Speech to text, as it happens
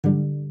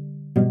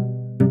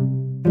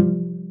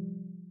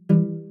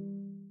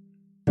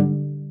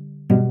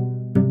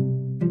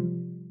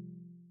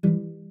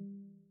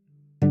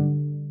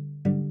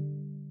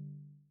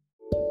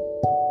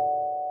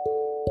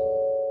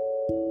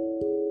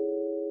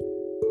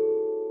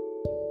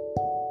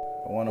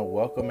want to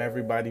welcome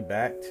everybody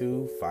back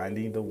to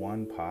Finding the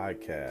One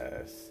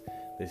podcast.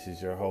 This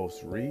is your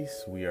host,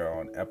 Reese. We are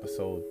on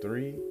episode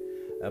 3.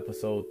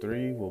 Episode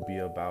 3 will be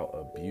about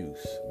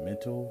abuse,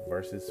 mental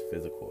versus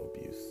physical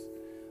abuse.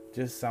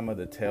 Just some of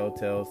the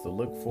telltales to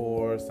look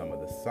for, some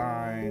of the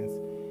signs,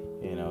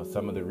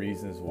 some of the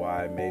reasons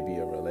why maybe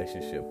a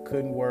relationship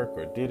couldn't work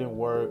or didn't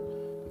work,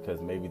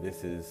 because maybe the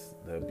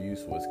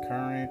abuse was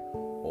current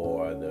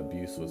or the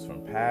abuse was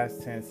from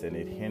past tense and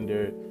it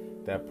hindered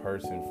that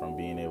person from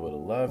being able to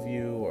love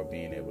you or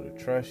being able to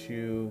trust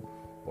you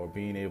or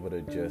being able to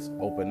just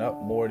open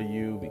up more to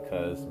you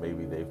because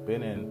maybe they've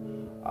been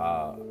in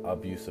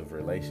abusive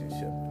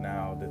relationship.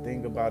 Now, the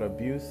thing about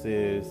abuse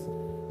is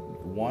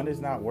one is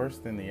not worse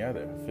than the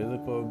other.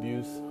 Physical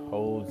abuse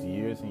holds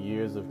years and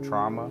years of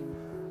trauma,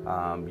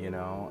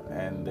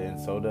 and then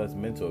so does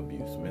mental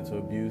abuse. Mental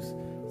abuse,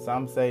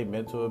 some say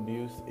mental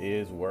abuse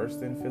is worse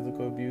than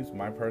physical abuse.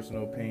 My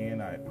personal opinion,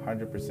 I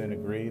 100%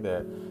 agree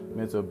that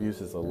mental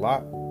abuse is a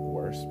lot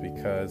worse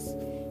because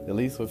at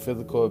least with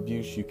physical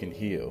abuse, you can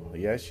heal.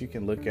 Yes, you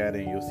can look at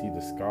it and you'll see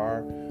the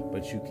scar,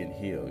 but you can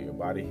heal. Your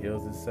body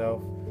heals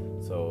itself.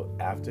 So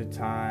after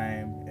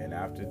time and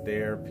after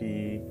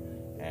therapy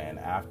and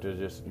after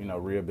just,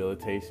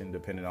 rehabilitation,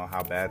 depending on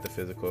how bad the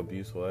physical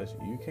abuse was,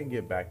 you can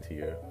get back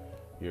to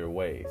your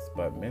ways.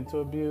 But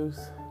mental abuse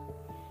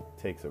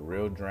takes a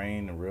real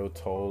drain, a real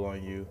toll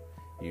on you.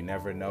 You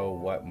never know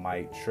what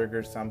might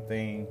trigger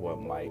something,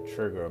 what might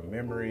trigger a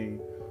memory,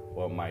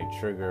 what might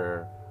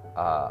trigger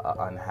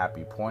an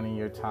unhappy point in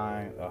your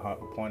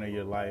point of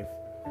your life.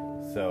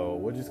 So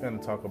we're just going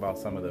to talk about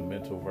some of the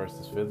mental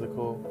versus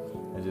physical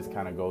and just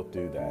kind of go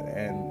through that.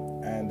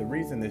 And the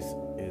reason this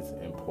is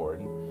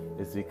important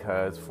is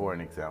because, for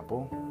an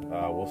example,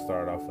 we'll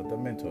start off with the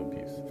mental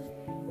abuse.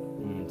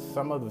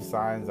 Some of the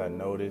signs I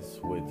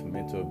noticed with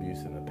mental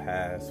abuse in the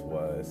past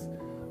was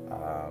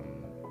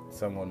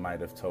someone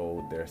might have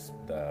told this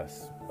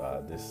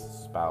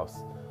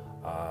spouse,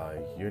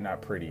 you're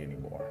not pretty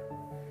anymore.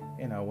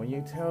 When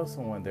you tell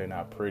someone they're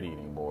not pretty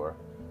anymore,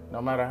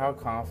 no matter how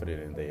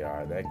confident they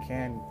are, that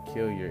can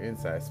kill your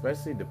inside,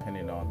 especially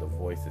depending on the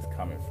voice it's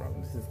coming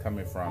from. This is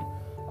coming from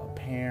a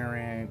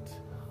parent,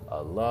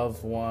 a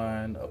loved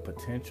one, a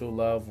potential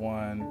loved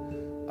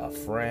one, a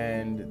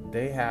friend.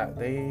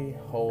 They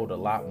hold a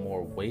lot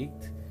more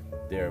weight.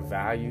 Their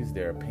values,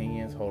 their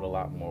opinions hold a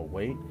lot more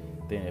weight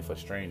than if a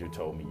stranger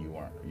told me you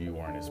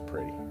weren't as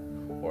pretty,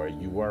 or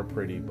you were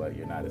pretty but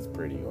you're not as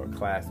pretty, or a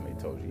classmate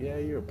told you, yeah,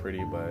 you're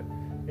pretty but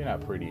you're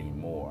not pretty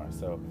anymore.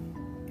 So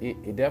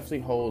it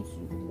definitely holds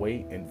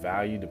weight and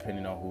value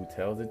depending on who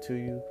tells it to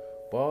you.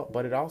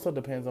 But it also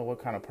depends on what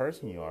kind of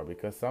person you are,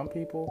 because some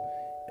people,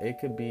 it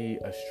could be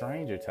a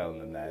stranger telling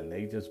them that and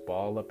they just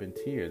ball up in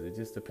tears. It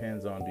just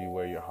depends on, do you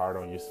wear your heart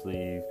on your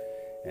sleeve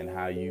and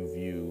how you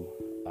view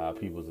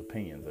people's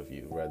opinions of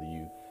you, whether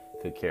you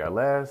could care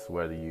less,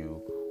 whether you're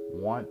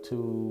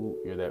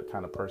that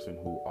kind of person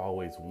who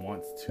always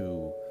wants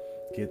to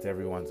get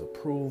everyone's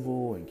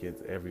approval and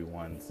gets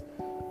everyone's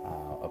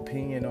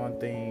opinion on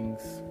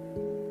things.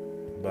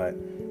 But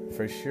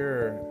for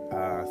sure,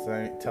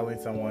 telling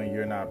someone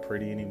you're not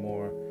pretty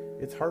anymore,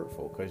 it's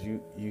hurtful, because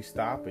you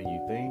stop and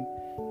you think,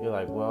 you're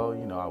like, well,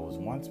 I was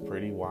once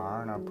pretty. Why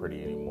aren't I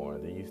pretty anymore?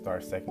 Then you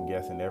start second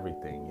guessing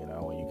everything.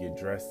 When you get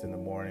dressed in the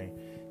morning,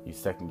 you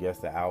second guess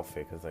the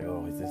outfit, because like,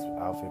 oh, is this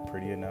outfit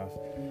pretty enough?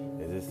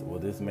 Will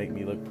this make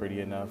me look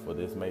pretty enough? Will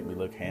this make me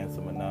look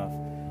handsome enough?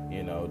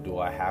 Do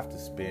I have to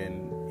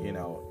spend,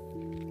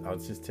 I'll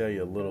just tell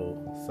you a little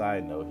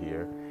side note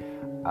here.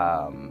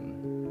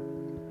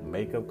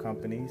 Makeup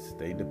companies,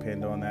 they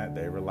depend on that.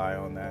 They rely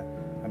on that.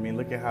 I mean,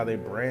 look at how they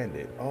brand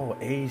it. Oh,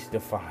 age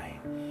defying,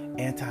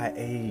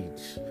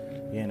 anti-age,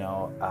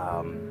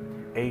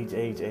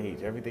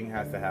 age. Everything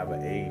has to have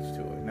an age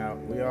to it. Now,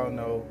 we all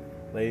know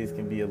ladies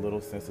can be a little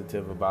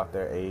sensitive about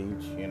their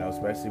age,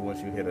 especially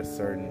once you hit a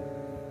certain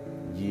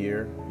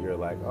year. You're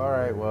like, all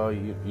right, well,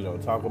 you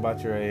don't talk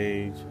about your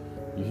age.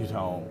 You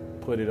don't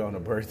put it on a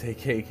birthday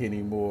cake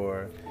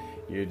anymore.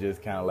 You're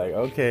just kind of like,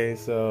 okay,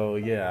 so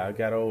yeah, I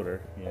got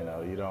older.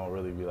 You don't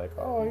really be like,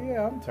 oh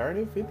yeah, I'm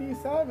turning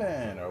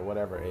 57 or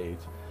whatever age.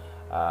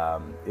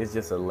 It's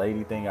just a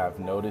lady thing I've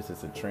noticed.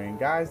 It's a trend.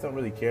 Guys don't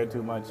really care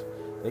too much.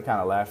 They kind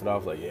of laugh it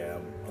off like, yeah,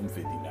 I'm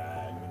 59,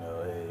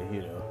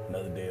 hey,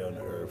 another day on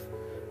the earth.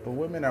 But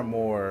women are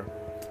more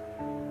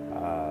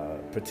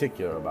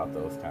particular about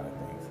those kind of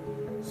things.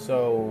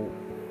 So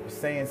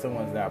saying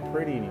someone's not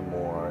pretty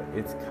anymore,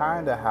 it's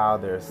kind of how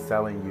they're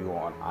selling you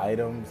on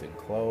items and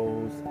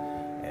clothes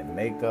and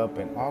makeup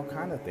and all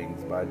kind of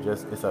things,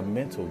 it's a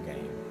mental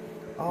game.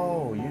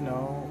 Oh,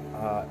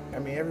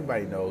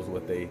 everybody knows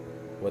what they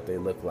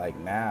look like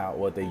now,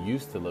 what they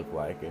used to look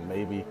like, and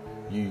maybe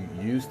you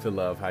used to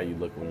love how you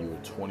look when you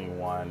were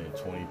 21 and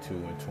 22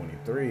 and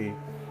 23,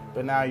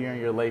 but now you're in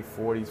your late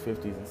 40s,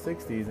 50s, and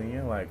 60s, and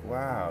you're like,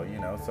 wow,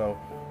 so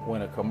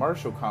when a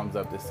commercial comes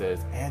up that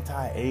says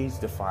anti-age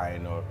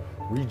defying or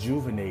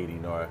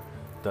rejuvenating or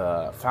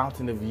the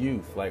fountain of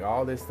youth, like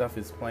all this stuff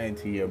is playing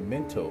to your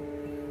mental.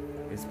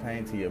 It's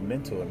playing to your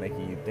mental and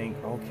making you think,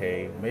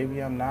 okay,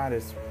 maybe I'm not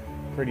as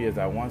pretty as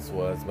I once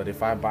was, but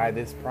if I buy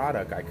this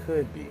product, I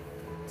could be.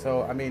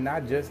 So, I mean,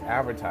 not just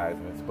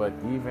advertisements, but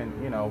even,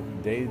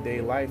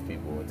 day-to-day life,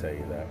 people will tell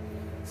you that.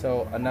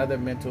 So, another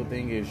mental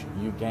thing is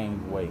you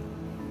gain weight.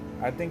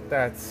 I think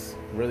that's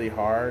really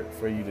hard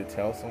for you to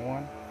tell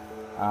someone.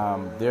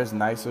 There's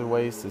nicer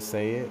ways to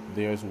say it.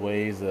 There's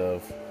ways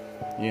of,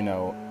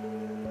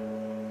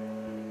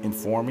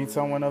 informing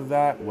someone of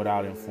that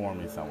without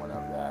informing someone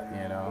of that.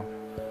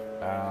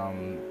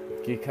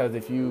 Because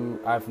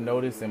I've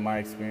noticed in my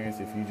experience,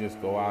 if you just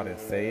go out and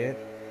say it,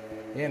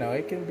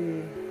 it can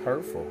be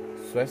hurtful,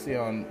 especially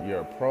on your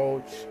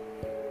approach,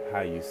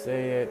 how you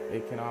say it.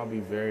 It can all be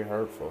very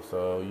hurtful.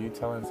 So you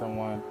telling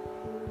someone,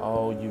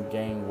 oh, you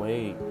gain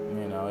weight,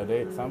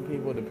 some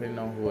people, depending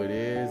on who it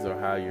is or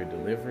how your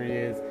delivery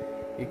is,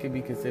 it can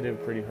be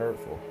considered pretty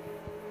hurtful.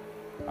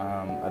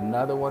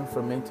 Another one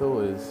for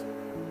mental is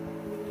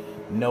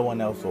no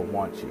one else will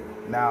want you.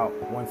 Now,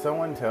 when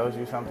someone tells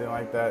you something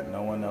like that,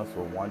 no one else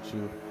will want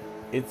you,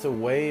 it's a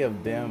way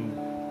of them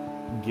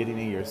getting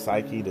in your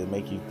psyche to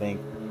make you think,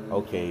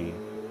 okay,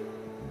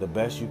 the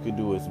best you could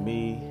do is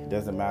me.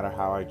 Doesn't matter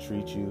how I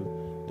treat you.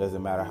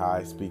 Doesn't matter how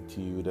I speak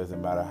to you.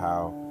 Doesn't matter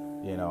how,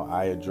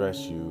 I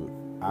address you.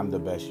 I'm the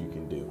best you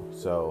can do.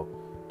 So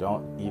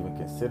don't even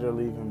consider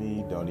leaving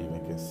me. Don't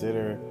even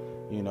consider,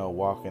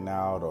 walking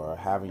out or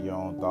having your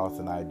own thoughts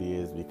and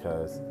ideas,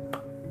 because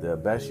the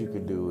best you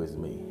could do is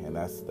me, and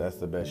that's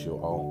the best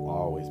you'll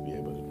always be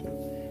able to do.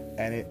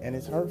 And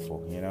it's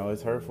hurtful,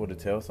 it's hurtful to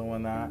tell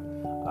someone that.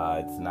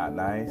 It's not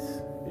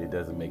nice. It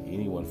doesn't make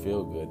anyone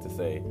feel good to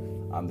say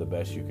I'm the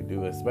best you could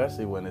do,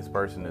 especially when this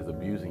person is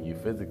abusing you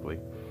physically.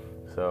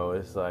 So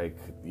it's like,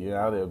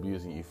 they're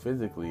abusing you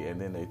physically, and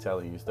then they're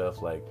telling you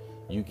stuff like,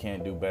 you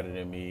can't do better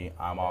than me,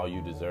 I'm all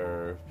you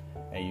deserve,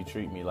 and you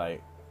treat me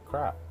like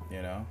crap. You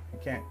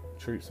can't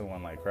treat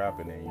someone like crap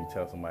and then you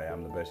tell somebody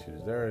I'm the best you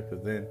deserve,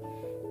 because then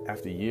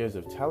after years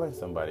of telling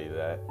somebody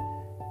that,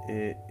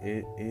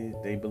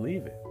 they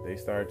believe it. They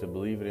start to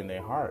believe it in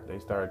their heart. They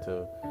start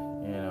to,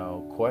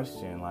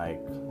 question, like,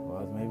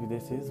 well, maybe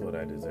this is what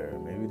I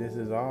deserve. Maybe this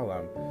is all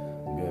I'm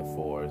good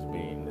for, is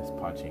being this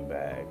punching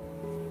bag.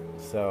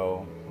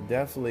 So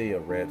definitely a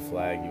red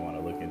flag you want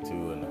to look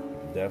into, and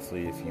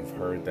definitely if you've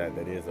heard that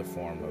is a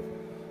form of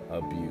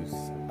abuse.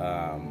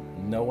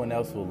 No one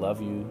else will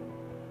love you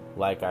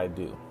like I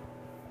do.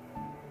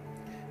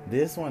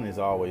 This one is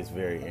always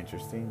very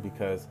interesting,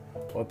 because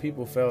what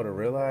people fail to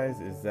realize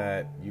is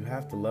that you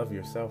have to love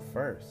yourself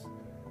first.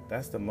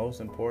 That's the most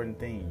important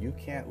thing. You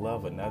can't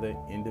love another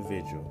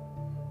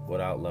individual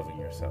without loving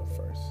yourself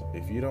first.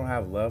 If you don't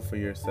have love for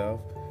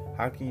yourself,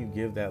 how can you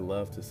give that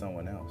love to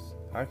someone else?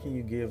 How can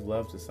you give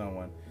love to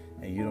someone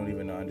and you don't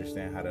even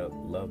understand how to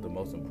love the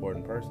most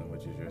important person,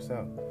 which is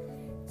yourself?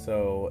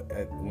 So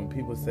when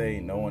people say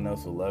no one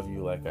else will love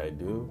you like I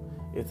do,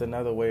 it's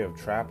another way of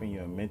trapping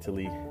you and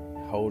mentally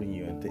holding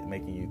you and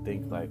making you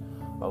think like,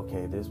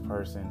 okay, this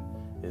person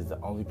is the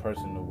only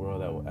person in the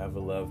world that will ever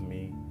love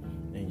me.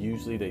 And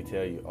usually they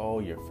tell you, oh,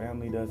 your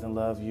family doesn't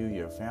love you,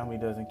 your family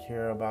doesn't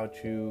care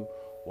about you,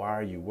 why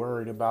are you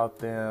worried about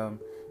them,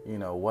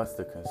 what's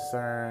the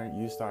concern?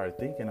 You start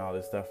thinking all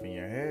this stuff in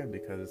your head,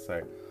 because it's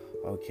like,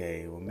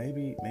 okay, well,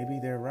 maybe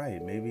they're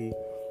right. Maybe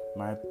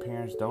my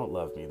parents don't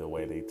love me the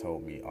way they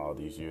told me all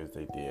these years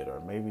they did,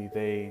 or maybe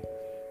they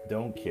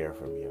don't care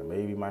for me, or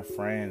maybe my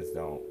friends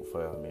don't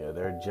feel me, or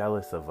they're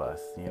jealous of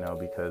us,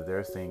 because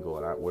they're single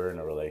and we're in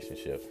a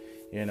relationship.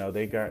 You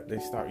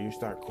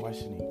start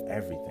questioning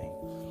everything.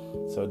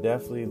 So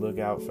definitely look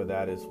out for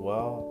that as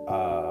well.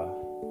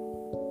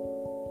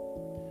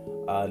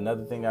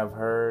 Another thing I've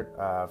heard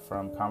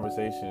from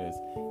conversation is,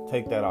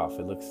 take that off.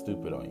 It looks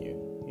stupid on you.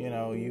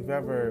 You've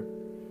ever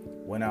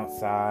went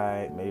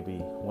outside, maybe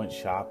went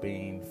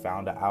shopping,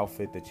 found an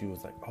outfit that you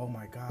was like, oh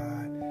my God,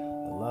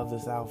 I love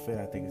this outfit.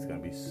 I think it's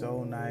going to be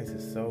so nice.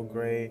 It's so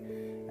great.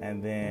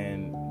 And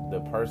then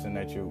the person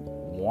that you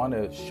want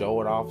to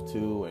show it off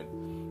to and,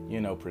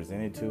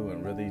 present it to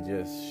and really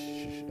just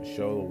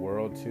show the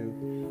world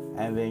to.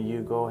 And then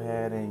you go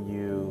ahead and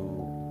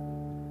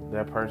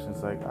that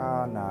person's like,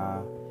 oh,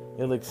 nah,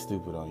 it looks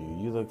stupid on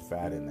you. You look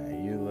fat in that.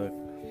 You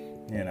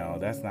look,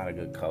 that's not a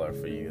good color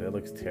for you. That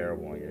looks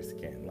terrible on your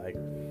skin. Like,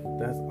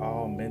 that's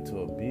all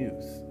mental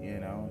abuse.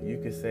 You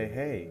could say,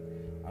 hey,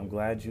 I'm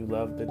glad you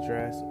love the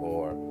dress,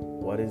 or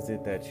what is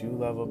it that you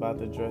love about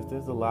the dress?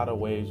 There's a lot of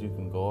ways you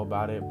can go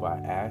about it by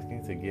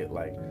asking to get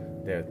like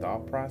their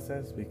thought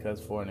process. Because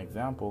for an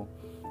example,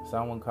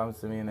 someone comes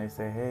to me and they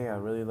say, hey, I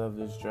really love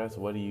this dress.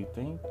 What do you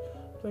think?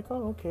 It's like,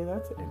 oh, okay,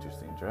 that's an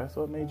interesting dress.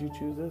 What made you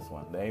choose this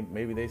one?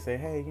 Maybe they say,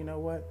 hey, you know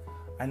what?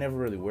 I never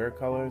really wear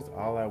colors.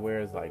 All I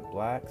wear is like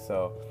black.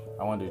 So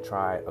I wanted to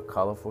try a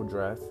colorful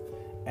dress,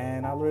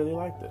 and I really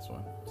like this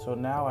one. So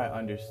now I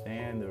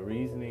understand the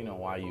reasoning on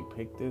why you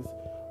picked this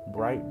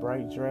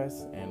bright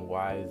dress, and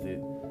why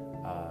did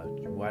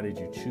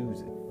you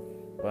choose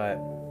it. But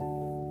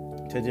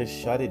to just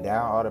shut it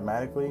down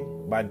automatically,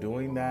 by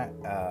doing that,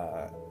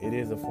 it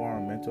is a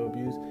form of mental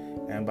abuse.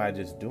 And by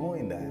just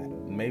doing that,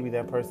 maybe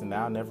that person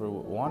now never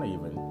would want to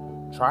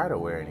even try to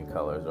wear any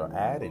colors or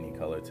add any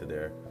color to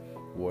their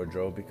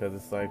wardrobe, because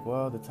it's like,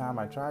 well, the time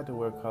I tried to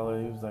wear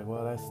color, he was like,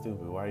 well, that's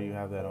stupid. Why do you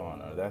have that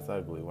on? Or that's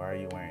ugly. Why are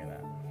you wearing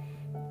that?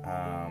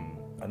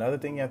 Another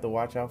thing you have to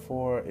watch out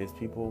for is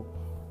people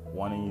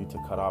wanting you to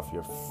cut off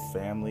your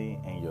family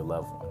and your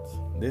loved ones.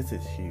 This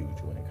is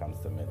huge when it comes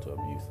to mental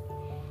abuse.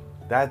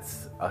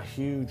 That's a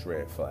huge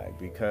red flag,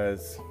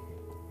 because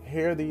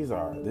here these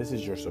are. This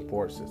is your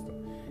support system.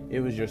 It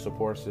was your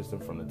support system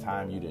from the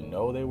time you didn't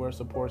know they were a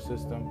support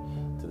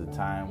system, to the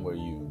time where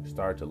you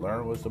started to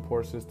learn what a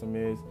support system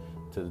is,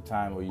 to the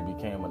time where you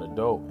became an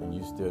adult and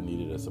you still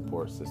needed a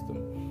support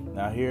system.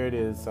 Now here it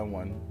is,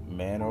 someone,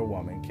 man or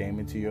woman, came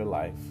into your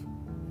life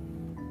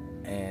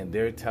and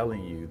they're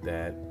telling you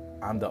that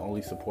I'm the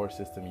only support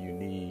system you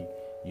need.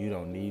 You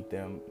don't need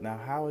them. Now,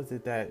 how is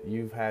it that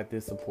you've had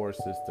this support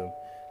system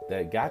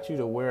that got you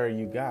to where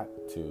you got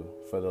to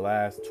for the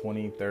last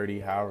 20, 30,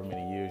 however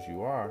many years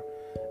you are,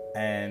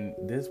 and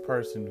this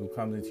person who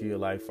comes into your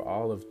life for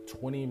all of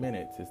 20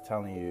 minutes is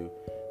telling you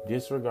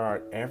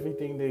disregard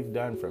everything they've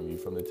done from you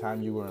from the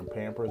time you were in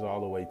Pampers all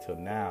the way till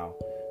now,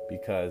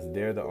 because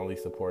they're the only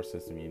support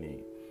system you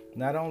need?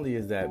 Not only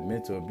is that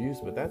mental abuse,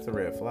 but that's a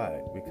red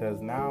flag,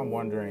 because now I'm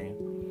wondering,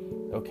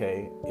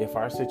 okay, if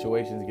our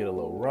situations get a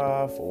little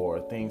rough or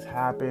things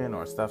happen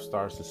or stuff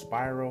starts to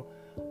spiral,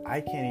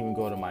 I can't even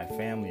go to my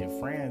family and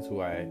friends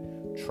who I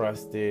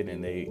trusted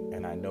and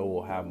I know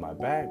will have my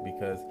back,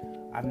 because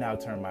I've now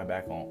turned my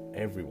back on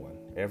everyone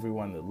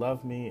that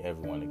loved me,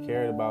 everyone that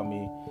cared about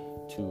me,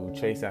 to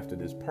chase after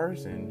this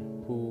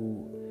person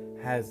who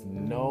has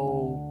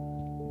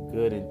no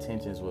good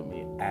intentions with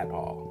me at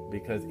all.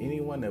 Because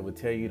anyone that would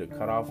tell you to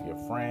cut off your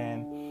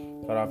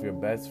friend, cut off your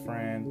best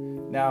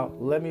friend. Now,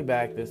 let me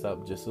back this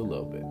up just a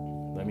little bit.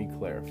 Let me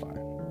clarify.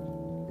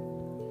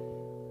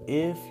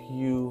 If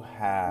you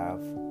have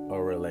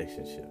a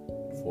relationship,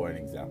 for an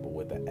example,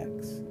 with an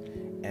ex,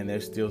 and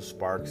there's still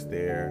sparks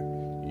there,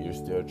 you're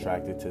still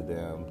attracted to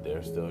them,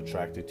 they're still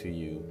attracted to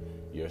you,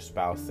 your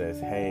spouse says,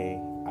 hey,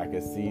 I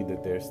can see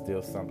that there's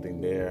still something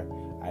there,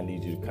 I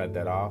need you to cut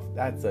that off,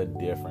 that's a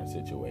different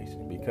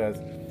situation. Because,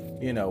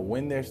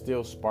 when there's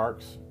still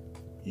sparks,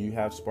 you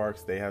have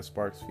sparks, they have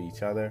sparks for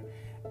each other,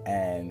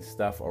 and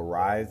stuff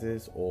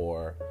arises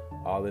or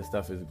all this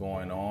stuff is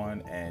going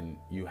on and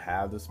you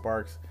have the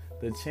sparks,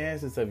 the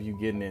chances of you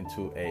getting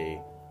into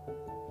a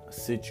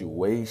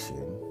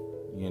situation,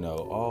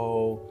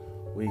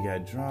 we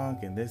got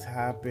drunk and this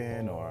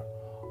happened, or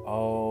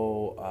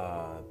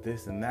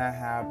this and that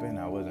happened,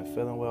 I wasn't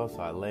feeling well, so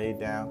I laid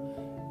down.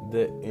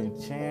 The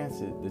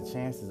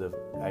chances of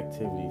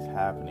activities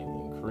happening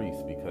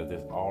increase, because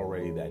there's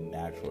already that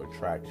natural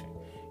attraction.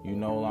 You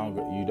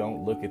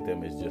don't look at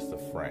them as just a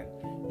friend.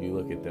 You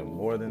look at them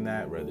more than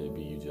that, whether it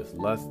be you just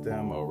lust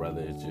them, or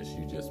whether it's just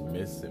you just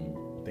miss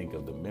and think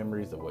of the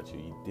memories of what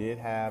you did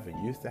have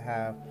and used to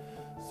have.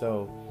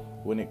 So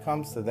when it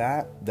comes to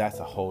that, that's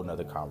a whole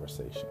nother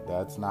conversation.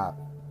 That's not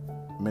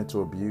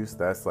mental abuse.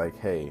 That's like,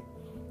 hey,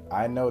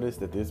 I noticed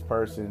that this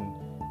person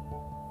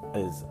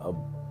is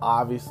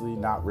obviously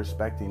not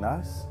respecting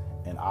us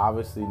and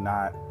obviously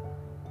not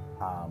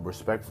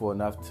respectful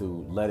enough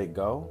to let it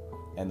go,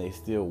 and they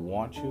still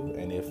want you,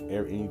 and if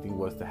anything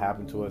was to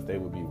happen to us, they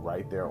would be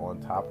right there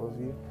on top of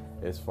you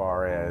as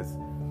far as,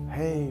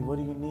 hey, what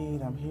do you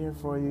need? I'm here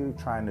for you,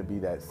 trying to be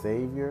that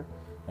savior,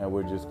 and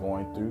we're just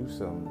going through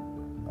some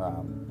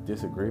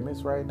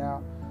disagreements right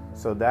now.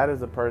 So that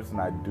is a person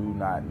I do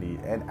not need.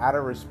 And out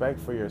of respect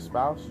for your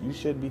spouse, you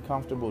should be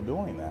comfortable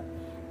doing that.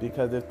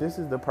 Because if this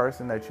is the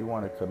person that you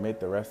want to commit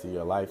the rest of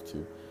your life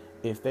to,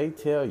 if they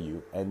tell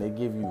you and they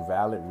give you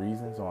valid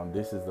reasons on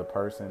this is the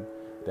person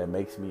that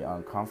makes me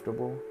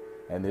uncomfortable,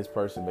 and this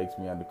person makes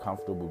me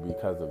uncomfortable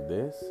because of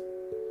this,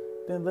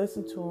 then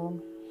listen to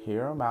them,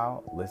 hear them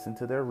out, listen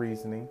to their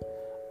reasoning,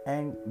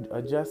 and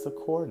adjust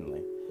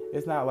accordingly.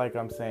 It's not like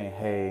I'm saying,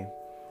 hey,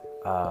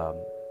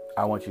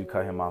 I want you to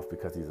cut him off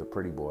because he's a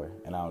pretty boy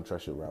and I don't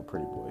trust you around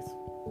pretty boys.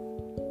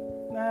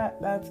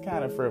 That's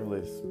kind of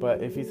frivolous.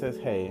 But if he says,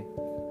 hey,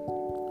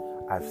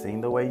 I've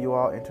seen the way you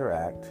all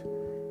interact,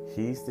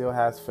 he still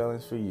has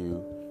feelings for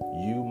you,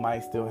 you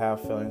might still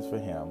have feelings for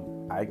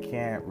him, I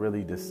can't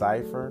really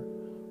decipher,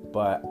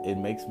 but it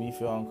makes me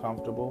feel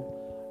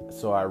uncomfortable,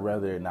 so I'd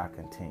rather it not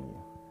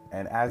continue.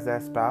 And as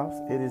that spouse,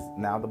 it is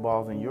now the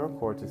ball's in your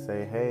court to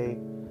say, hey,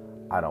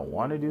 I don't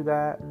want to do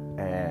that,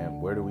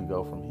 and where do we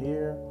go from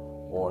here?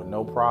 Or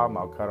no problem,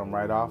 I'll cut them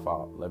right off.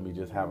 Let me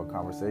just have a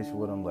conversation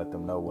with them, let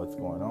them know what's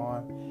going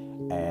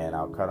on, and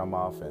I'll cut them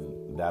off,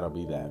 and that'll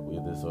be that.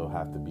 This will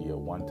have to be a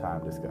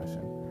one-time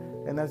discussion.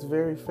 And that's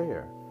very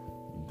fair.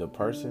 The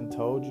person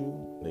told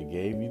you, they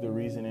gave you the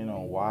reasoning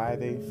on why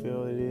they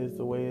feel it is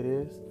the way it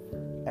is,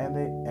 and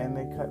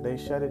they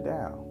shut it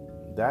down.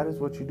 That is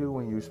what you do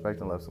when you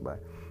respect and love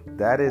somebody.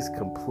 That is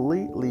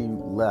completely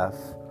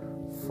left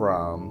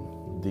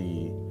from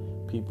the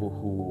people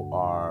who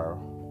are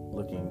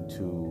looking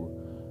to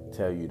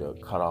tell you to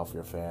cut off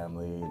your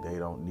family, they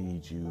don't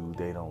need you,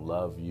 they don't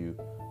love you.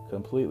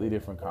 Completely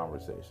different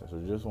conversation.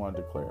 So just wanted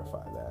to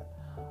clarify that.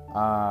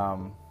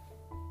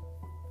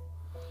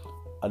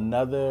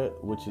 Another,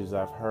 which is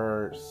I've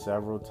heard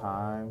several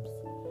times,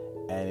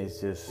 And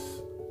it's just,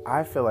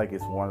 I feel like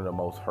it's one of the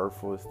most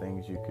hurtfulest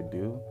things you could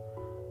do,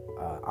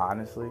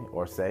 honestly,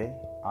 or say,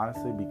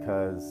 honestly,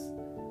 because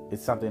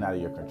it's something out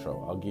of your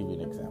control. I'll give you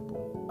an example.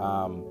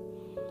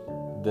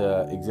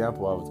 The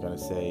example I was going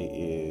to say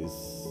is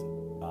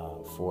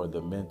for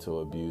the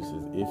mental abuse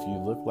is, if you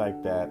look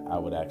like that, I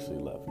would actually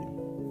love you.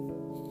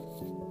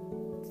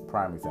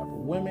 Prime example.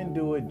 Women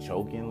do it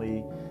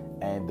jokingly,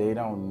 and they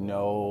don't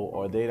know,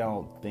 or they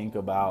don't think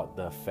about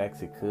the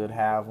effects it could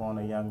have on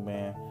a young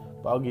man.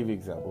 But I'll give you an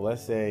example.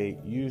 Let's say,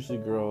 usually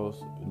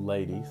girls,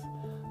 ladies,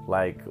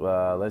 like,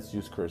 let's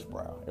use Chris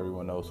Brown.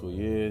 Everyone knows who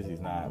he is.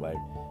 He's not like,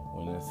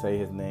 when they say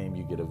his name,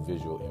 you get a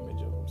visual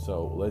image of him.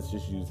 So let's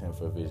just use him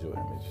for a visual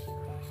image.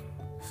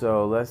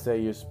 So let's say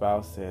your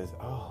spouse says,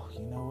 oh,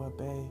 you know what,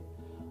 babe?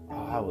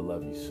 Oh, I would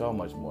love you so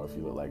much more if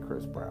you look like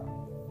Chris Brown.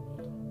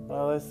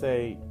 Well, let's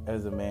say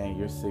as a man,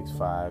 you're 6'5",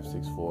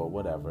 6'4",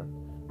 whatever.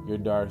 You're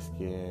dark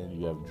skinned,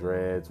 you have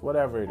dreads,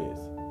 whatever it is.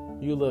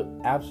 You look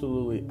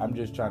absolutely, I'm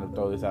just trying to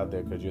throw this out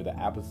there because you're the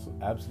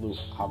absolute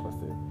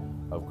opposite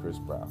of Chris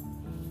Brown.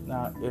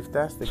 Now, if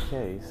that's the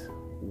case,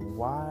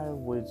 why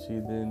would she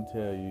then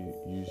tell you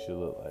you should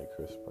look like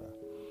Chris Brown?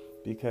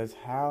 Because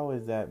how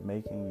is that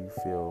making you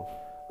feel?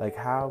 Like,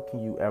 how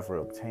can you ever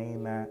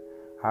obtain that?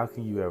 How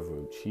can you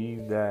ever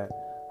achieve that?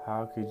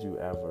 How could you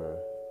ever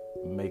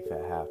make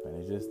that happen?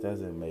 It just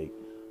doesn't make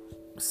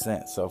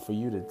sense. So for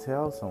you to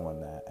tell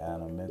someone that at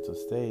a mental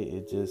state,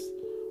 it just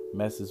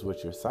messes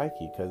with your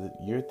psyche, because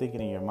you're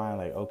thinking in your mind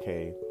like,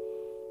 okay,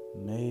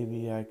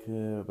 maybe I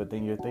could, but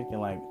then you're thinking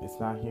like, it's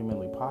not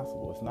humanly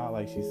possible. It's not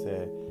like she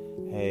said,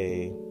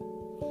 hey,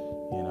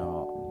 you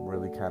know, I'm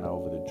really kind of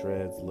over the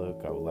dreads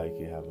look. I would like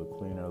you to have a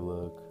cleaner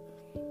look.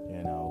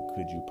 You know,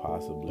 could you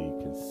possibly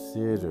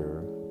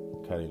consider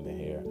cutting the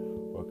hair,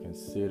 or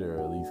consider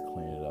at least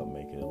cleaning it up,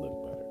 making it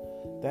look better?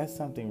 That's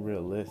something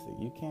realistic.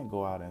 You can't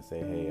go out and say,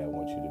 hey, I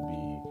want you to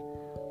be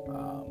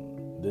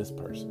this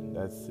person.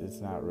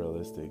 It's not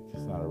realistic.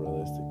 It's not a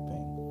realistic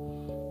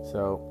thing.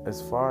 So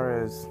as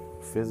far as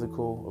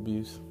physical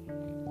abuse,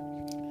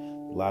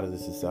 a lot of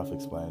this is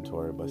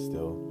self-explanatory, but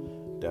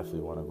still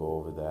definitely want to go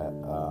over that.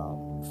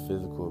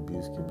 Physical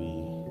abuse could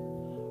be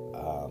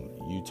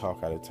you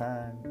talk out of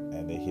turn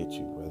and they hit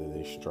you, whether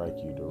they strike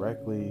you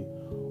directly,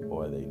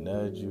 or they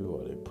nudge you,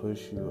 or they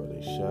push you, or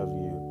they shove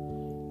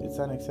you. It's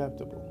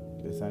unacceptable.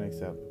 It's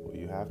unacceptable.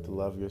 You have to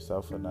love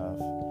yourself enough.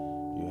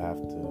 You have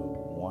to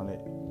want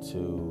it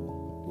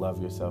to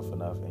love yourself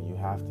enough, and you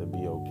have to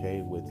be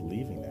okay with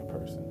leaving that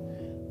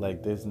person.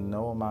 Like, there's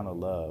no amount of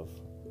love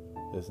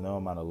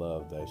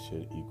that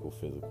should equal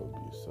physical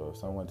abuse. So if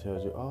someone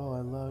tells you, oh,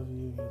 I love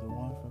you, you're the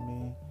one for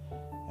me,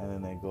 and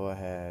then they go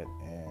ahead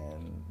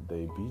and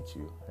they beat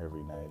you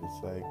every night,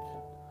 it's like,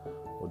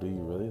 well, do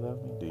you really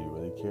love me? Do you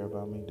really care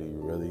about me? Do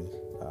you really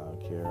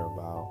care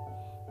about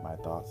my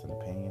thoughts and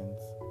opinions?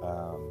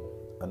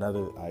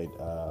 Another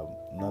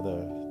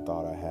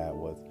thought I had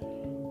was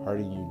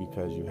hurting you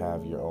because you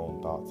have your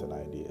own thoughts and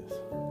ideas.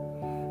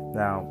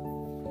 Now,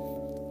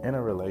 in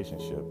a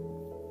relationship,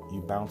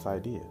 you bounce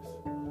ideas.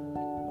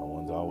 No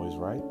one's always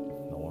right.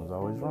 No one's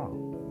always wrong.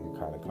 You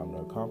kind of come to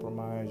a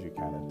compromise. You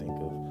kind of think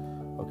of,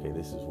 okay,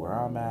 this is where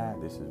I'm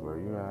at. This is where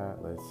you're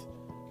at. Let's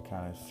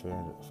kind of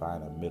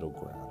find a middle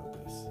ground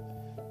of this.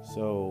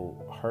 So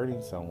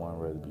hurting someone,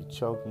 whether it be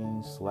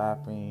choking,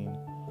 slapping,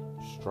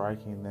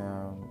 striking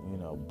them,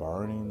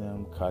 burning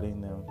them,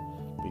 cutting them,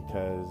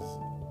 because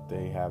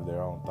they have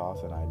their own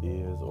thoughts and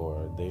ideas,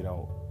 or they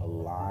don't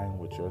align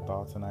with your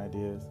thoughts and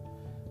ideas,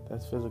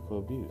 that's physical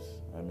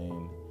abuse. I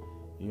mean,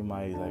 you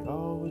might like,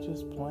 oh, we're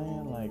just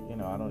playing, like,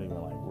 I don't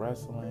even like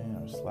wrestling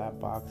or slap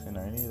boxing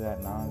or any of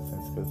that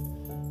nonsense, because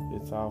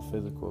it's all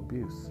physical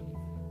abuse.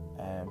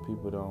 And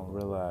people don't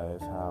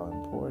realize how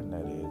important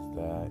that is,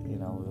 that,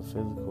 the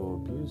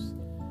physical abuse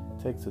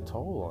takes a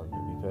toll on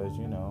you, because,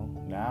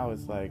 now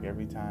it's like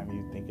every time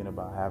you're thinking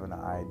about having an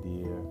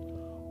idea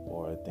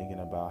or thinking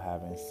about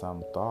having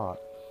some thought,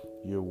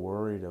 you're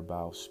worried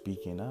about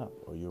speaking up,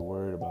 or you're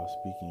worried about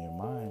speaking your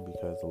mind,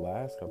 because the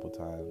last couple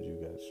times you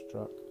got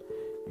struck,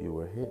 you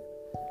were hit.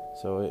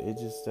 So it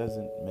just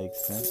doesn't make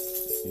sense.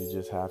 You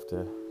just have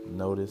to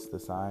notice the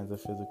signs of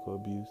physical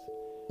abuse,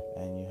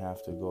 and you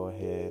have to go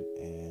ahead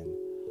and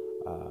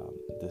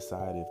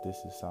decide if this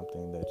is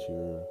something that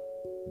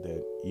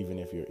even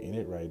if you're in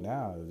it right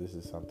now, if this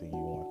is something you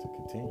want to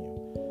continue.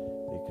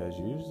 Because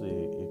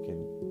usually it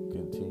can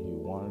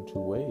continue one or two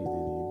ways. Either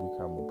you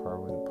become a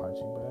permanent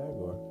punching bag,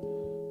 or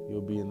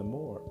you'll be in the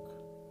morgue.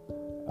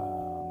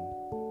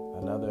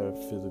 Another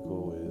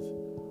physical is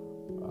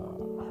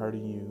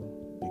hurting you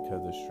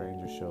because a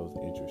stranger shows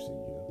interest in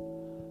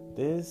you.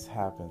 This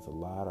happens a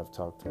lot. I've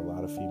talked to a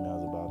lot of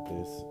females about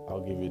this.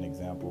 I'll give you an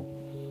example.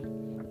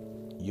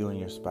 You and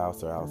your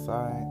spouse are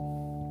outside.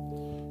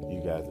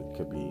 You guys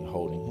could be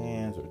holding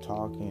hands or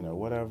talking or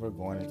whatever,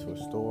 going into a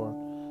store.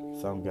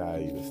 Some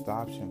guy either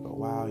stops you and goes,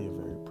 wow, you're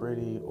very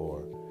pretty,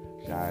 or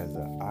guys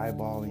are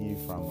eyeballing you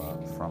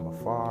from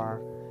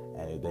afar,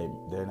 and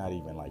they're not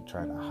even like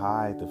trying to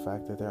hide the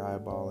fact that they're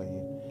eyeballing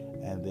you.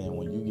 And then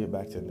when you get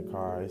back to the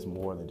car, it's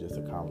more than just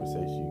a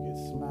conversation. You get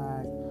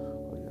smacked,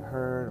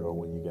 heard, or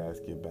when you guys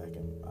get back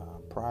in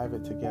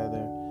private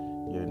together,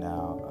 you're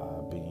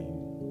now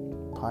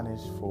being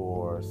punished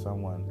for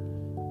someone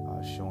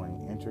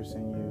showing interest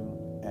in you.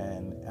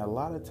 And a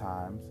lot of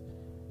times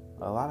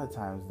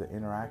the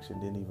interaction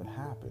didn't even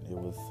happen. It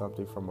was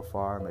something from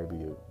afar.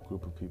 Maybe a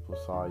group of people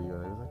saw you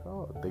and they was like,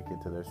 oh, thinking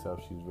to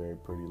themselves, she's a very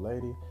pretty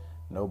lady.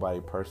 Nobody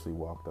personally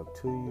walked up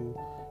to you.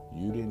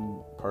 You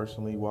didn't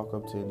personally walk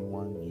up to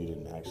anyone. You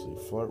didn't actually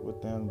flirt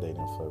with them. They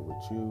didn't flirt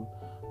with you.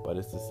 But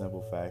it's the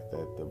simple fact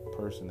that the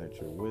person that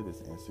you're with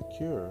is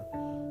insecure.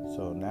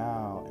 So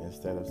now,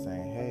 instead of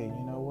saying, hey,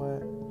 you know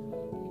what?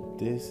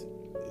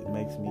 It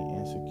makes me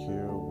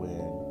insecure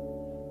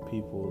when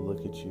people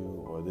look at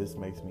you, or this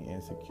makes me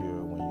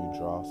insecure when you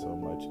draw so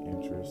much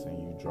interest and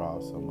you draw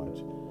so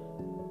much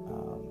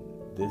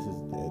this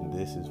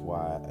is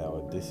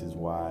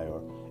why,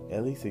 or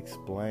at least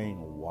explain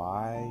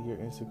why you're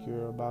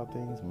insecure about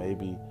things.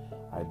 Maybe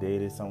I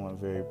dated someone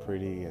very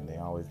pretty and they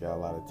always got a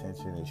lot of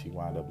attention and she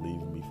wound up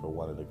leaving me for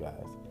one of the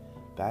guys.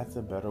 That's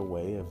a better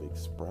way of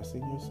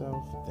expressing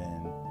yourself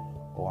than,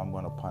 oh, I'm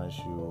going to punish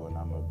you and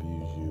I'm going to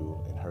abuse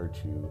you and hurt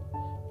you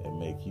and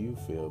make you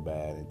feel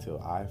bad until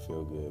I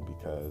feel good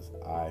because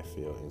I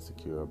feel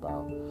insecure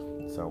about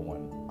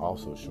someone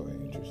also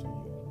showing interest in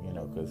you.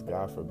 Because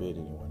God forbid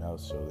anyone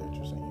else show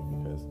interest in you,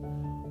 because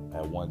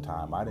at one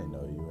time I didn't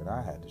know you and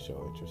I had to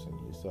show interest in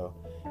you. So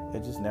I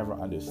just never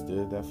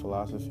understood that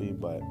philosophy,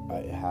 but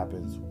it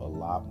happens a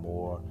lot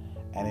more.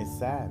 And it's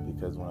sad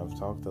because when I've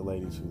talked to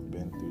ladies who've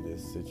been through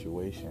this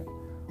situation,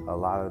 a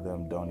lot of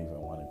them don't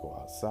even want to go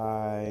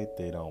outside.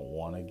 They don't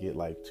want to get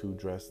too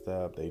dressed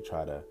up. They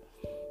try to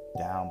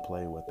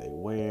downplay what they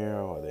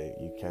wear, or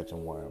you catch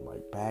them wearing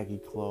baggy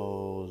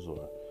clothes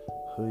or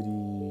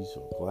hoodies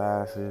or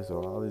glasses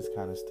or all this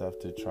kind of stuff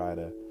to try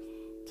to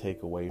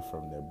take away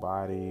from their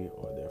body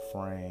or their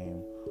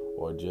frame,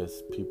 or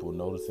just people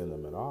noticing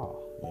them at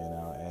all,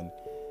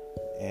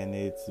 and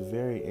it's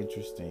very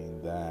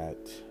interesting that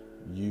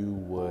you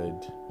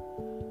would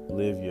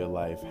live your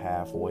life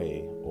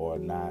halfway, or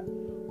not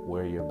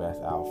wear your best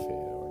outfit,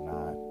 or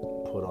not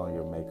put on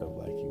your makeup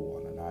like you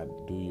want, or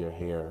not do your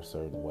hair a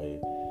certain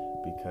way,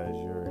 because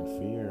you're in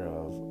fear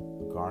of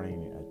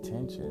garnering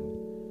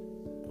attention,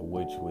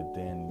 which would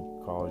then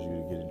cause you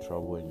to get in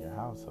trouble in your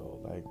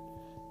household.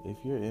 If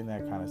you're in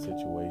that kind of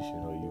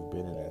situation, or you've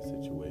been in that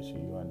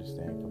situation, you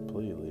understand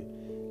completely,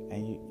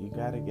 and you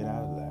got to get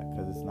out of that,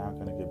 because it's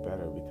not going to get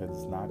better, because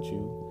it's not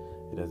you.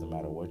 It doesn't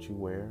matter what you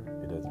wear.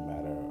 It doesn't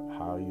matter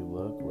how you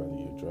look, whether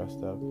you're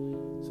dressed up.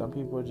 Some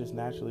people are just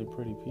naturally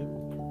pretty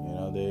people.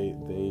 They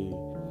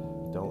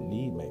don't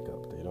need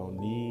makeup. They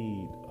don't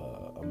need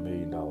 $1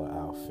 million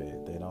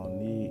outfit. They don't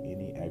need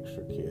any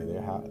extra care.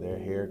 Their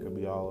hair could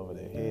be all over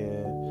their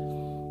head.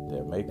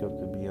 Their makeup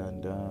could be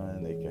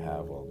undone. They could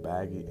have on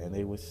baggy, and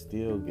they would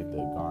still get to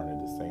garner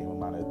the same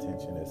amount of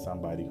attention as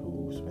somebody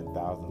who spent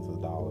thousands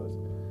of dollars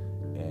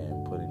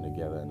in putting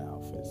together an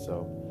outfit.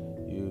 So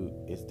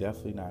it's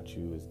definitely not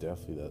you. It's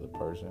definitely the other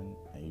person,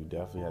 and you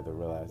definitely have to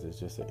realize it's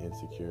just an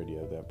insecurity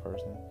of that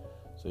person.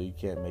 So you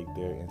can't make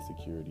their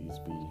insecurities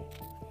be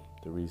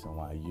the reason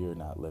why you're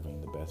not living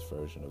the best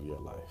version of your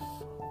life.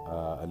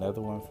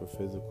 Another one for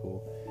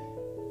physical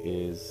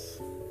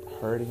is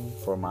hurting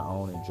for my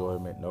own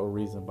enjoyment, no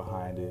reason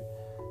behind it,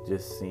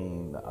 just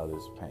seeing the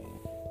other's pain.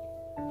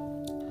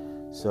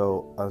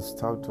 So I was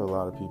talking to a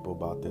lot of people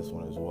about this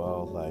one as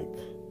well.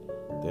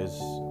 There's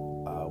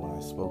when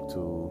I spoke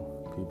to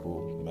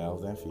people,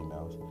 males and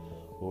females,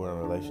 who were in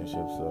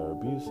relationships that are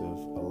abusive,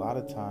 a lot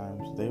of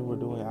times they were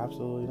doing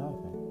absolutely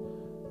nothing.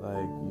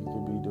 You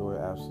could be doing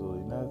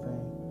absolutely nothing.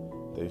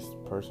 This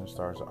person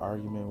starts an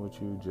argument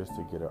with you just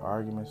to get an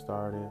argument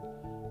started,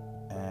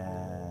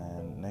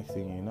 and next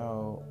thing you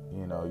know,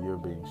 you're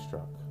being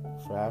struck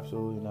for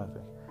absolutely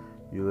nothing.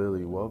 You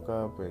literally woke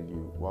up and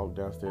you walked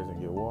downstairs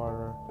and get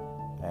water,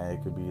 and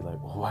it could be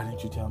like, well, why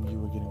didn't you tell me you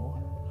were getting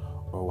water?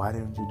 Or why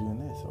didn't you doing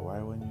this? Or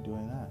why weren't you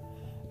doing that?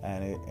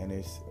 And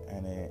it's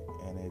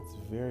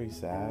very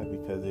sad,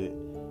 because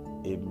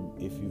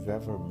if you've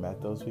ever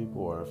met those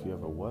people, or if you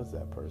ever was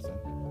that person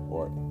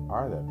or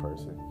are that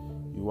person,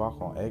 you walk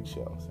on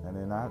eggshells. And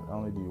then not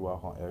only do you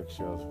walk on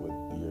eggshells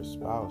with your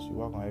spouse, you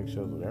walk on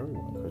eggshells with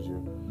everyone, because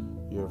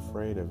you're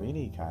afraid of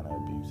any kind of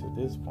abuse at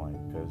this point,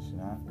 because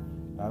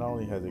not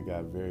only has it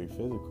got very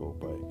physical,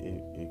 but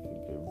it can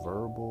get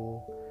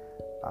verbal,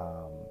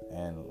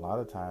 and a lot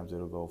of times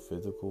it'll go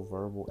physical,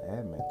 verbal,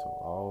 and mental,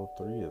 all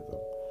three of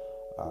them.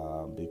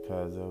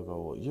 Because they'll go,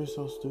 well, you're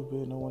so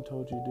stupid, no one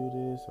told you to do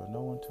this, or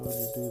no one told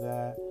you to do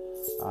that.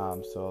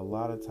 So a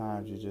lot of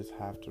times you just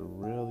have to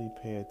really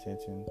pay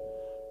attention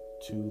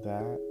to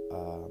that.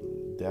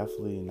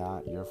 Definitely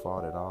not your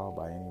fault at all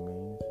by any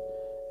means.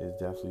 It's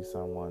definitely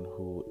someone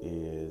who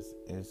is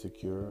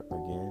insecure,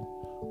 again,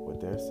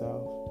 with their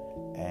self,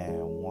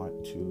 and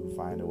want to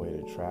find a way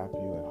to trap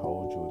you and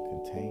hold you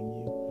and contain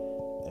you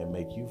and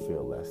make you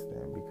feel less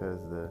than.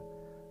 Because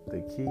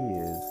the key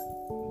is,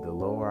 the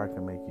lower I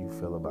can make you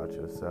feel about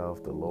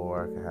yourself, the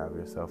lower I can have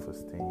your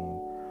self-esteem,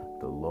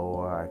 the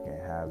lower I can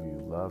have you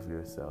love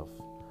yourself,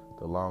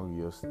 the longer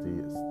you'll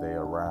stay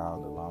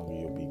around, the longer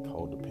you'll be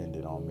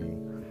codependent on me,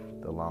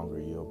 the longer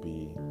you'll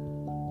be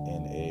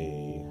in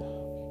a,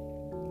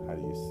 how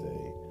do you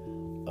say,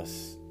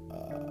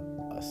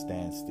 a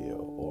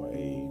standstill or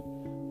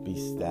be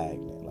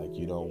stagnant. Like,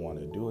 you don't want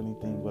to do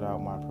anything without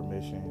my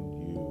permission.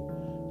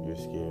 You're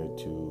scared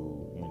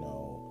to,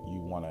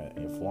 you want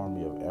to inform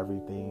me of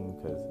everything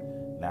because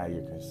now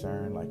you're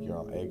concerned, like you're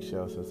on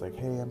eggshells. So it's like,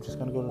 hey, I'm just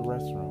going to go to the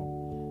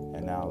restroom.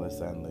 And now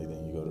suddenly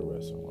then you go to the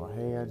restroom. Or,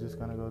 hey, I'm just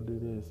going to go do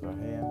this. Or,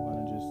 hey, I'm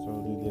going to just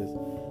do this.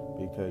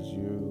 Because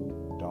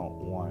you don't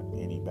want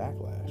any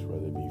backlash,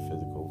 whether it be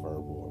physical,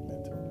 verbal, or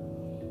mental.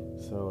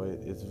 So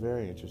it's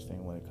very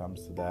interesting when it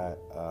comes to that.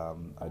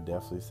 I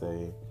definitely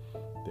say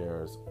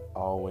there's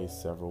always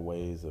several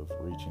ways of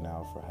reaching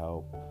out for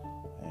help.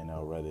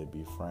 Whether it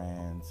be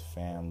friends,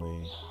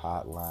 family,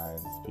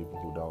 hotlines, people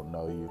who don't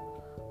know you.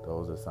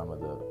 Those are some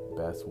of the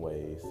best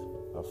ways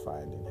of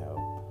finding help.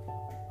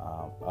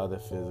 Other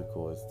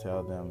physical is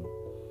tell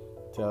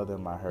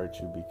them I hurt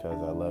you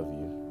because I love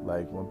you.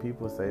 Like, when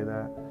people say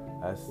that,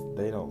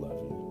 they don't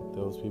love you.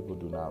 Those people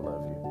do not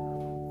love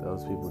you.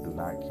 Those people do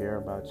not care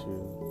about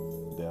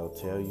you. They'll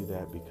tell you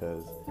that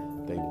because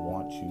they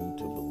want you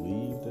to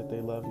believe that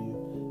they love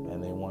you,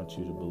 and they want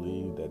you to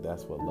believe that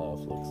that's what love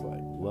looks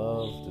like.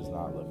 Love does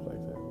not look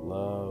like that.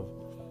 Love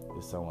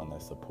is someone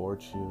that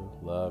supports you.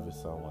 Love is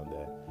someone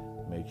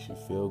that makes you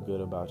feel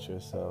good about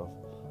yourself.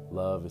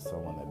 Love is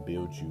someone that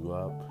builds you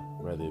up,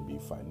 whether it be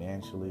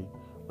financially,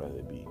 whether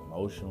it be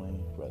emotionally,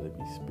 whether it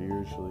be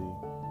spiritually,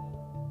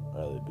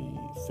 whether it be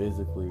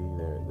physically.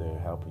 They're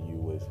helping you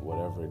with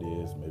whatever it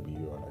is. Maybe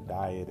you're on a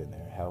diet and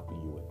they're helping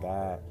you with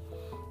that.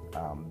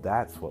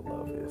 That's what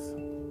love is.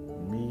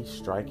 Me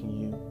striking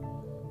you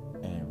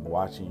and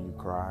watching you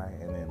cry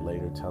and then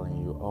later telling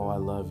you, oh, I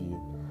love you.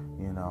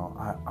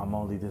 I'm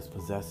only this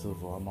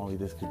possessive or I'm only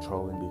this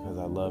controlling because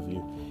I love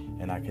you,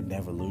 and I could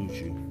never lose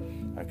you.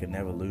 I could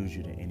never lose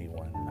you to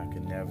anyone. I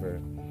could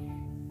never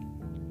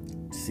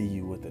see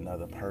you with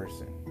another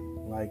person.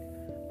 Like,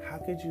 how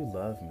could you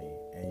love me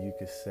and you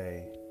could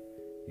say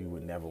you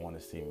would never want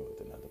to see me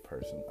with another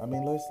person? I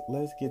mean,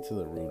 let's get to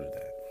the root of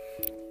that.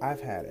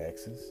 I've had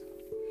exes,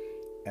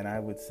 and I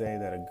would say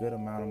that a good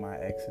amount of my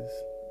exes,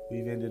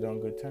 we've ended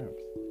on good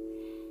terms.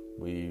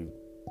 We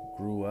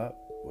grew up.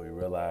 We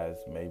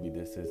realized maybe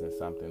this isn't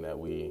something that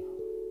we,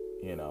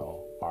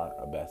 aren't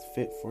a best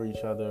fit for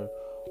each other,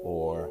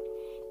 or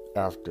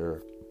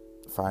after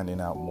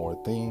finding out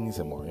more things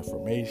and more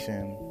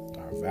information,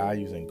 our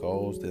values and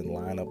goals didn't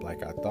line up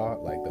like I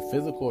thought. Like, the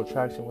physical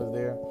attraction was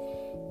there,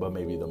 but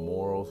maybe the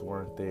morals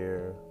weren't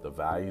there, the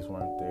values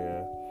weren't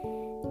there,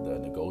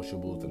 the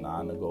negotiables, the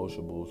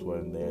non-negotiables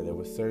weren't there. There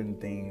were certain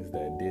things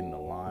that didn't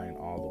align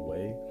all the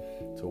way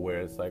to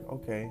where it's like,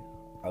 okay,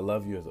 I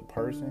love you as a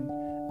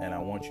person, and I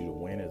want you to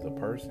win as a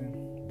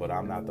person, but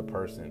I'm not the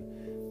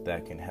person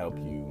that can help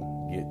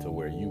you get to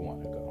where you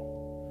want to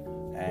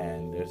go.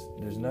 And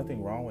there's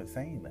nothing wrong with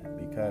saying that,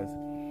 because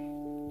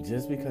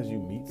just because you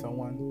meet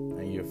someone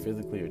and you're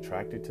physically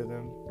attracted to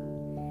them,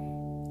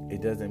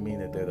 it doesn't mean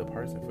that they're the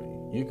person for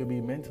you. You could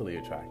be mentally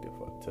attracted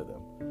to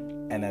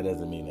them, and that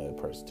doesn't mean they're the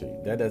person to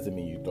you. That doesn't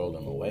mean you throw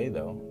them away,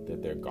 though,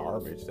 that they're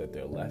garbage, that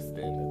they're less than,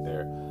 that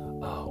they're,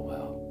 oh,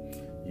 well,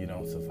 you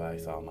don't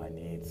suffice all my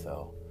needs,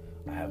 so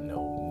I have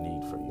no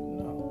need for you.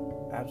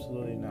 No,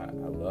 absolutely not.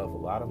 I love a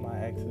lot of my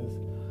exes.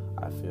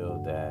 I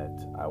feel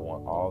that I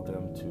want all of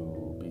them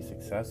to be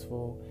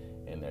successful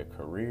in their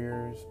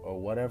careers or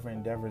whatever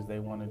endeavors they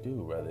want to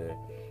do. Whether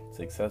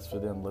success for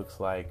them looks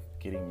like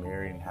getting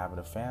married and having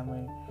a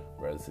family,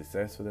 whether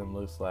success for them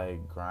looks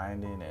like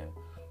grinding and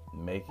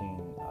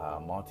making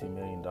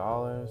multi-million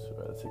dollars,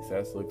 whether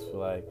success looks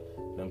like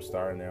them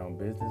starting their own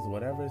business,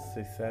 whatever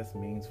success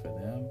means for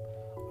them,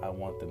 I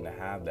want them to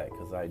have that,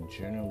 because I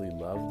genuinely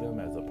love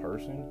them as a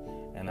person,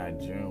 and I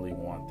genuinely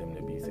want them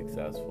to be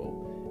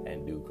successful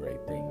and do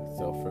great things.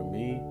 So for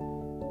me,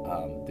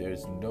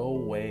 there's no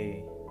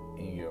way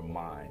in your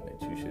mind that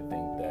you should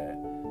think that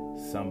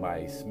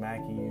somebody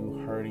smacking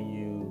you, hurting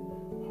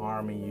you,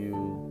 harming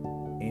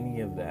you,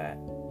 any of that,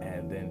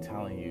 and then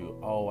telling you,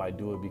 oh, I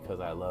do it because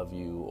I love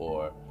you,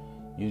 or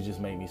you just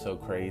make me so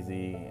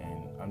crazy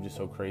and I'm just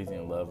so crazy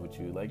in love with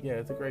you. Like, yeah,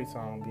 it's a great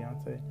song,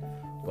 Beyonce,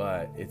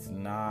 but it's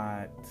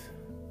not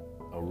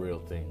a real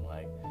thing.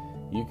 Like,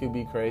 you could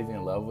be crazy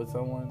in love with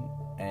someone,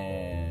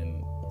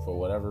 and for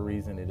whatever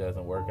reason it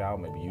doesn't work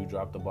out. Maybe you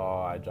drop the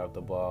ball, I drop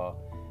the ball,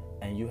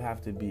 and you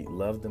have to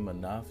love them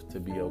enough to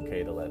be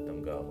okay to let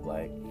them go.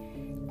 Like,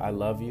 I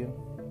love you,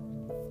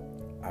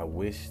 I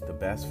wish the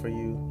best for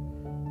you,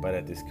 but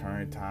at this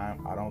current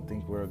time, I don't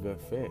think we're a good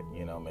fit.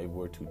 Maybe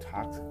we're too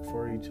toxic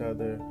for each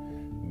other.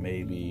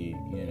 Maybe,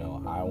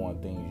 I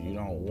want things you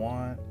don't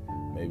want.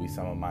 Maybe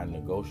some of my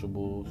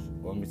negotiables,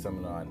 or maybe some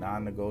of my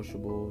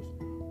non-negotiables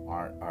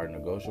are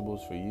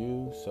negotiables for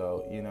you.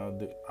 So,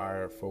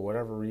 for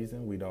whatever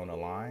reason, we don't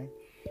align.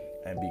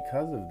 And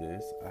because of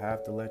this, I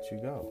have to let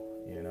you go,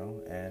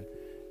 and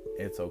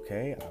it's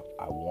okay.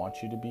 I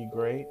want you to be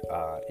great.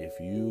 If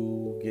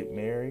you get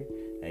married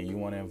and you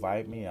want to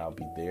invite me, I'll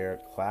be there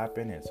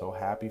clapping and so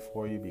happy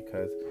for you,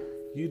 because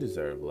you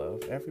deserve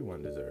love.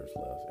 Everyone deserves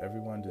love.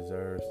 Everyone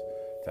deserves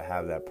to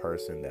have that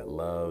person that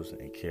loves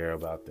and care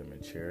about them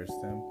and cherish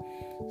them.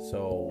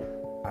 So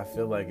I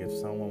feel like if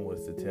someone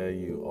was to tell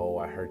you, oh,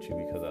 I hurt you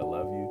because I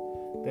love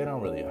you, they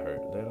don't really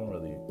hurt. They don't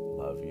really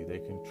love you. They're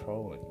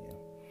controlling you.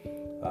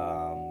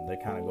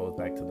 That kind of goes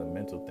back to the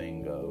mental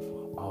thing of,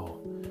 oh,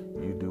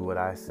 you do what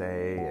I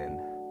say, and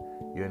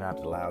you're not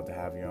allowed to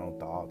have your own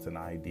thoughts and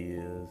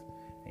ideas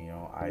and your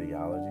own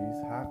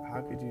ideologies.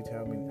 How could you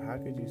tell me, how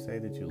could you say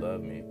that you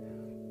love me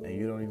and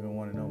you don't even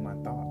want to know my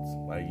thoughts?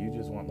 Like, you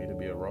just want me to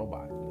be a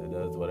robot that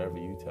does whatever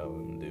you tell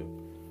them to do.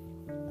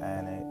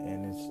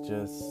 And it's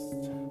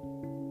just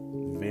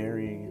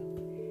very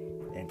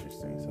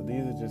interesting. So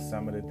these are just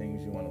some of the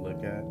things you want to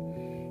look at.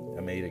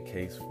 I made a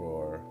case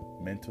for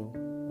mental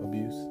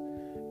abuse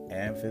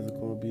and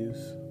physical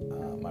abuse.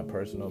 My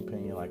personal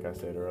opinion, like I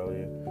said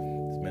earlier,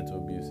 is mental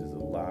abuse is a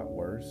lot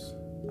worse.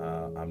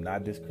 I'm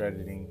not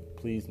discrediting,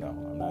 please no,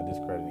 I'm not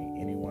discrediting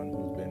anyone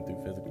who's been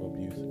through physical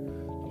abuse.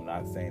 I'm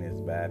not saying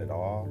it's bad at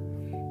all.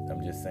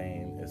 I'm just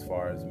saying, as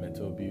far as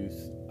mental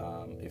abuse,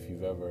 if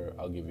you've ever,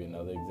 I'll give you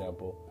another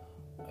example.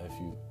 If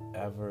you've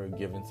ever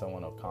given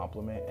someone a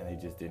compliment and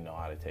they just didn't know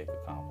how to take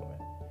a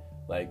compliment.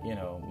 Like,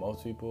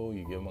 most people,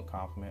 you give them a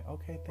compliment,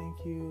 okay,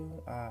 thank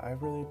you, I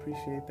really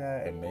appreciate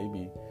that. And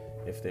maybe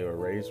if they were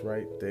raised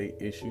right, they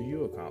issue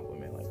you a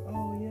compliment, like,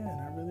 oh yeah,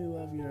 and I really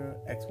love your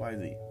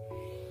XYZ.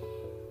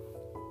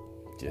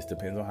 Just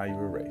depends on how you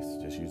were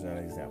raised, just using an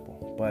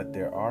example. But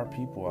there are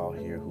people out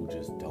here who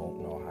just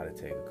don't know how to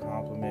take a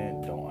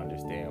compliment, don't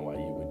understand why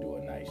you would do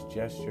a nice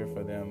gesture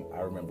for them. I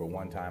remember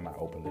one time I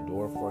opened the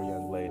door for a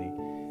young lady,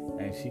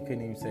 and she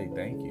couldn't even say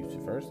thank you.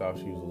 First off,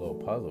 she was a little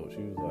puzzled.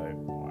 She was like,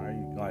 why are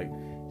you, like,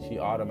 she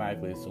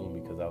automatically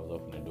assumed because I was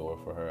opening the door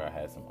for her, I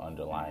had some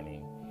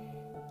underlining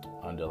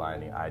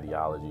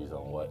ideologies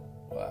on what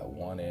I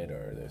wanted,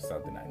 or there's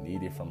something I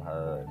needed from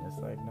her. And it's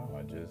like, no,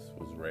 I just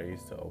was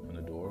raised to open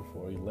the door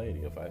for a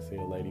lady. If I see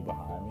a lady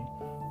behind me,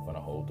 I'm going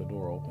to hold the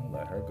door open,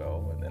 let her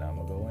go, and then I'm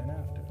going to go in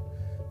after.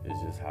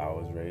 It's just how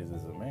I was raised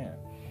as a man.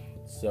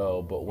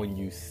 So, but when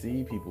you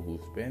see people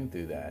who've been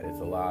through that, it's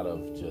a lot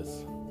of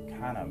just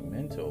kind of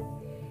mental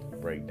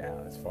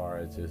breakdown, as far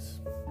as just,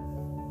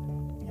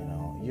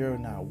 you're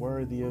not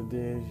worthy of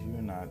this,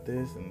 you're not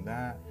this and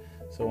that.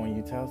 So when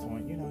you tell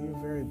someone,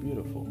 you're very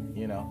beautiful,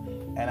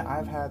 and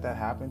I've had that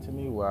happen to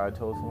me where I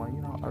told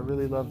someone, I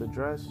really love the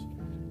dress.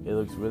 It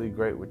looks really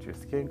great with your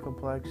skin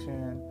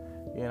complexion.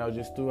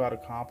 Just threw out a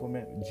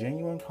compliment,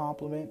 genuine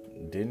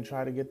compliment. Didn't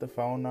try to get the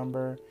phone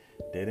number.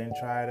 Didn't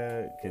try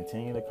to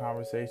continue the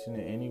conversation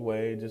in any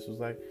way. Just was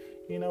like,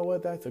 you know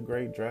what? That's a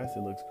great dress.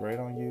 It looks great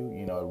on you.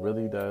 It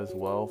really does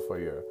well for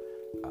your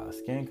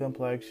skin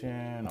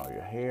complexion or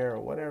your hair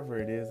or whatever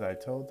it is. I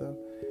told them.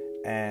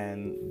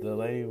 And the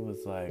lady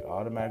was like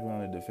automatically on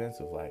the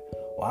defensive, like,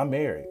 well, I'm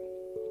married.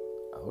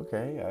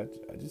 Okay,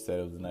 I just said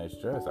it was a nice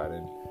dress. I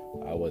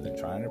wasn't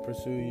trying to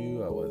pursue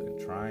you. I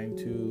wasn't trying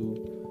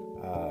to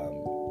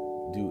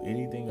do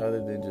anything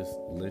other than just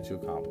let you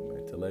a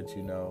compliment, to let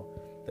you know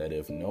that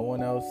if no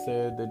one else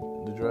said that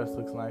the dress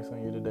looks nice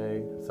on you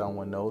today,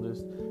 someone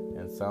noticed,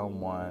 and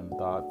someone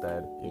thought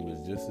that it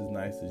was just as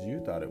nice as you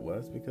thought it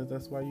was, because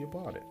that's why you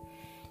bought it.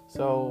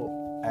 So,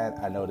 and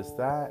I noticed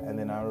that, and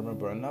then I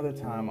remember another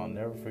time, I'll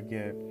never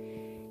forget,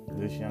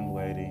 this young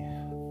lady,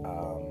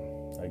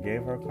 I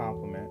gave her a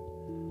compliment.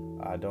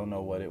 I don't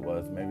know what it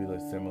was, maybe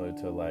it's similar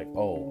to like, it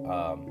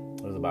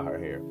was about her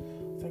hair.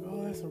 It's like,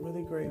 oh, that's a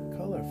really great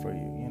color for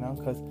you,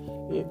 because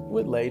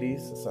with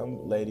ladies,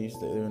 some ladies,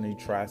 when they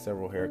try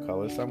several hair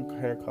colors, some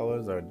hair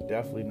colors are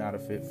definitely not a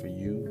fit for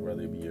you,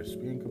 whether it be your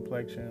skin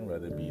complexion,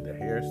 whether it be the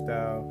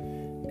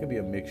hairstyle. It could be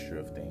a mixture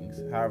of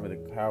things,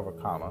 however,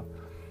 comma.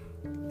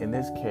 In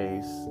this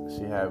case,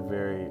 she had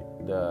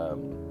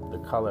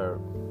the color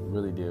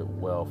really did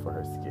well for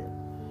her skin.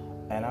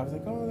 And I was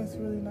like, oh, that's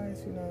really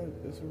nice,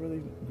 it's a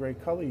really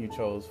great color you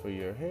chose for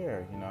your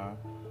hair,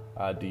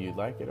 do you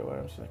like it or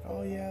whatever? She's like,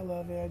 oh yeah, I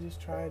love it, I just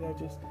tried it, I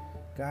just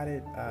got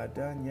it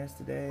done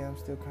yesterday, I'm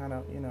still kind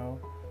of,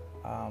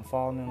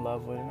 falling in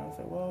love with it. And I was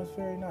like, well, it's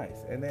very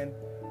nice. And then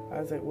I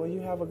was like, well,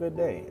 you have a good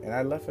day. And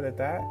I left it at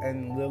that,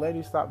 and the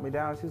lady stopped me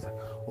down, she was like,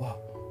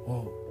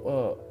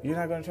 well, you're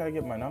not gonna try to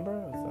get my number?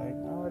 I was like,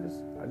 no,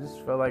 I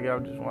just felt like I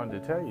just wanted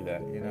to tell you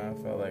that. I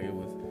felt like it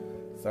was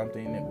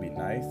something that'd be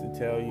nice to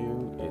tell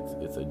you.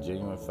 It's a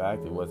genuine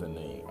fact. It wasn't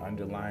the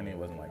underlining. It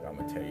wasn't like, I'm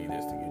gonna tell you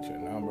this to get your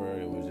number.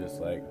 It was just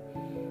like,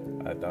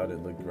 I thought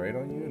it looked great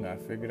on you, and I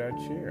figured I'd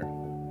share.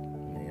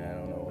 I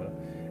don't know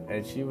what.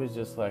 And she was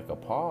just like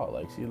appalled.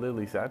 Like, she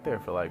literally sat there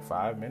for like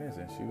 5 minutes,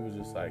 and she was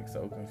just like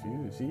so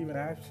confused. She even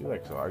asked, she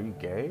like, so are you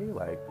gay?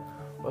 Like,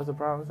 what's the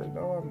problem? I was like,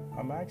 no,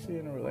 I'm actually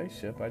in a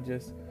relationship. I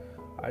just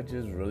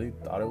really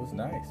thought it was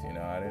nice.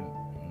 I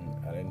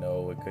didn't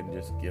know it couldn't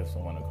just give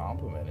someone a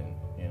compliment and,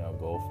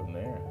 go from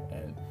there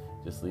and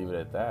just leave it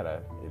at that.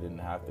 It didn't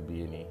have to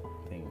be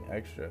anything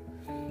extra.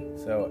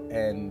 So,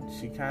 and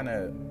she kind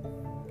of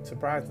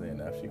surprisingly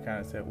enough, she kind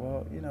of said,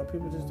 well,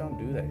 people just don't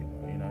do that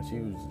anymore. She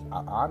was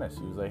honest.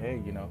 She was like,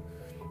 hey,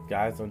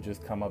 guys don't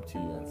just come up to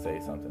you and say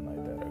something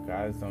like that, or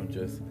guys don't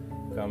just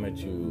come at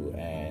you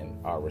and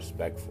are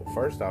respectful.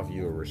 First off,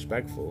 you were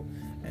respectful,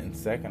 and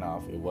second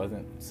off, it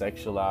wasn't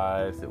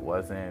sexualized, it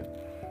wasn't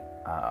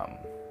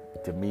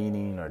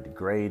demeaning or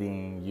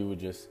degrading.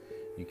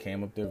 You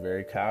came up there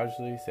very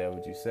casually, said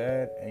what you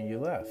said, and you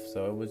left.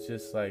 So it was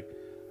just like,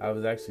 I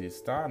was actually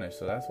astonished.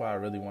 So that's why I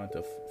really wanted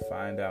to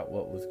find out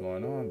what was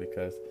going on,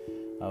 because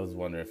I was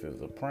wondering if it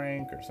was a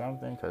prank or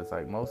something, because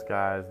like most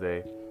guys,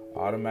 they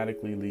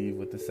automatically leave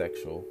with the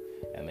sexual,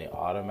 and they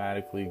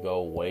automatically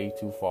go way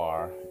too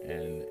far,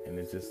 and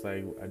it's just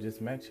like, I just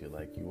met you,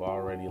 like, you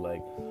already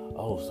like,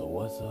 oh, so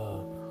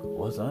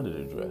what's under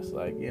the dress,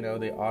 like,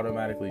 they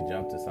automatically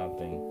jump to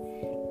something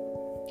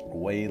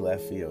way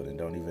left field and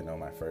don't even know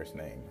my first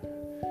name.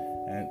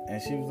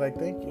 And she was like,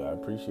 thank you, I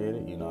appreciate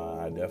it.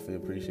 I definitely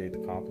appreciate the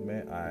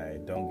compliment. I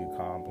don't get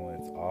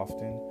compliments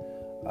often.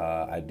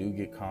 I do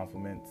get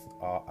compliments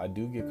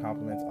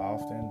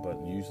often, but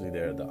usually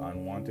they're the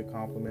unwanted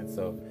compliments.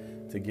 So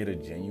to get a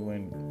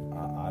genuine,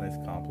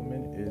 honest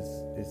compliment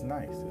is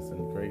nice. It's a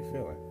great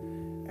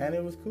feeling, and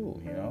it was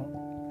cool.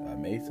 I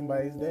made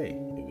somebody's day.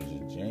 It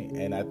was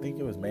and I think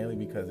it was mainly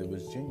because it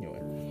was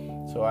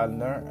genuine. So I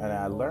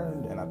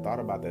learned, and I thought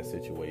about that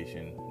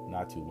situation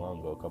not too long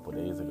ago, a couple of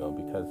days ago,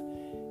 because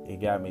it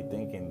got me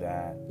thinking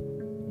that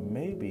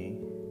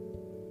maybe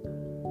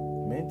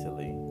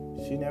mentally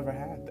she never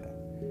had that.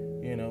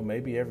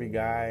 Maybe every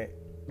guy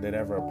that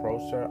ever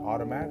approached her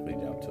automatically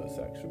jumped to a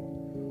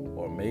sexual.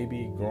 Or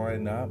maybe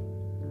growing up,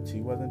 she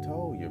wasn't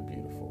told you're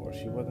beautiful, or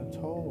she wasn't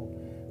told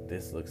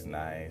this looks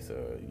nice,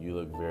 or you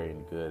look very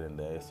good in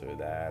this or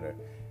that, or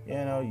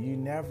you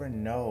never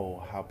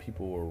know how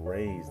people were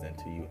raised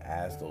until you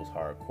ask those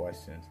hard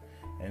questions.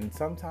 And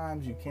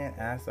sometimes you can't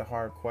ask the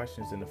hard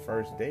questions in the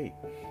first date.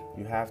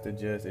 You have to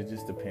it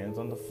just depends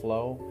on the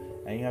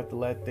flow, and you have to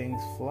let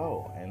things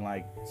flow. And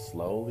like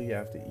slowly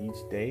after each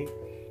date,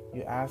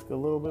 you ask a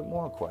little bit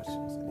more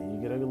questions, and then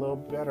you get a little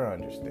better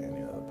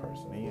understanding of the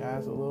person, and you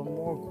ask a little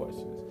more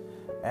questions.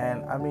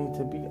 And I mean,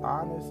 to be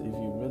honest, if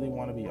you really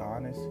want to be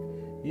honest,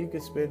 you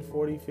could spend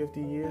 40,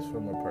 50 years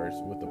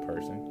with a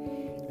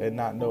person and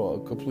not know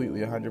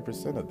completely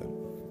 100% of them,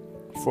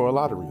 for a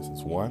lot of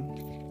reasons.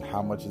 One,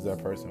 how much is that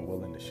person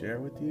willing to share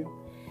with you?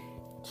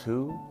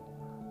 Two,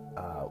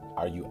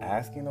 are you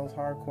asking those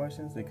hard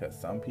questions? Because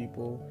some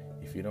people,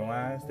 if you don't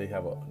ask, they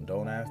have a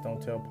don't ask,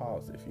 don't tell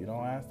policy. If you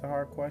don't ask the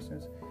hard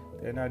questions,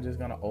 they're not just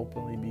going to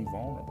openly be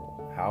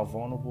vulnerable. How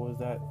vulnerable is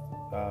that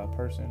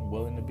person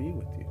willing to be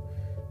with you?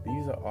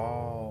 These are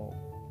all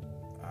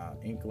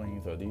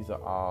inklings, or these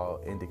are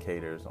all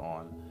indicators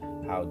on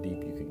how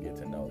deep you can get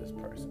to know this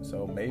person.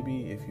 So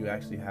maybe if you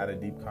actually had a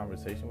deep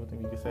conversation with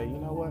them, you could say, you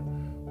know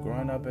what,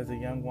 growing up as a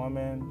young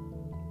woman,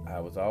 I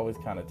was always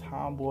kind of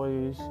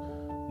tomboyish.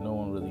 No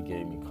one really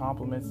gave me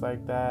compliments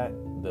like that.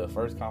 The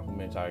first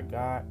compliment I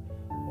got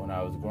when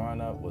I was growing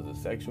up was a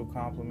sexual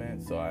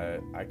compliment, so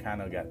I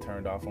kind of got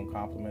turned off on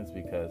compliments,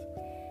 because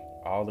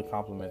all the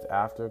compliments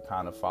after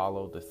kind of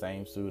followed the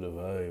same suit of,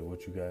 hey,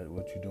 what you got,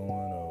 what you doing,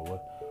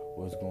 or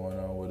what's going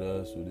on with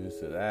us, or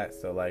this or that.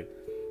 So like,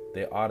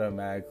 they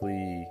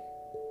automatically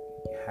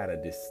had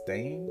a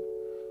disdain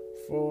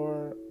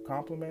for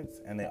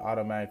compliments, and they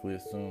automatically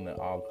assumed that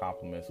all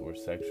compliments were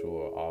sexual,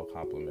 or all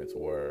compliments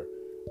were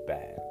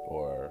bad,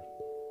 or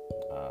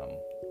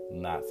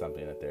not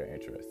something that they're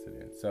interested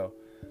in. So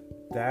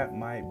that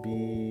might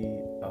be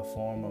a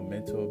form of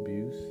mental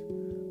abuse,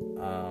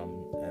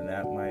 and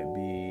that might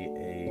be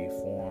a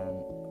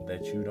form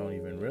that you don't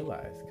even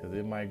realize, because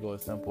it might go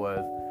as simple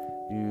as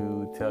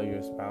you tell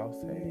your spouse,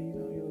 hey,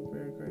 you look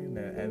very great in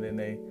that, and then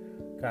they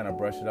kind of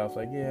brush it off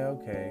like, yeah,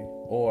 okay.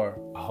 Or,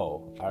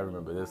 oh, I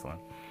remember this one.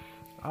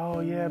 Oh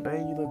yeah,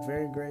 babe, you look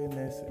very great in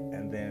this.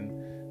 And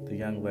then the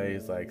young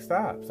lady's like,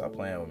 stop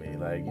playing with me.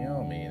 Like, you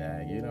don't mean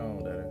that, you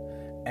don't.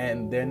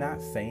 And they're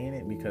not saying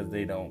it because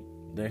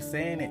they're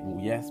saying it,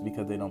 yes,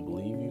 because they don't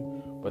believe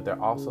you, but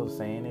they're also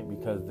saying it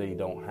because they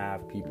don't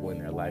have people in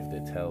their life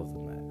that tells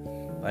them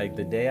that. Like,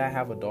 the day I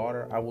have a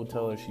daughter, I will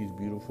tell her she's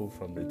beautiful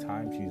from the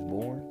time she's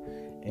born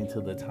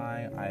until the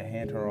time I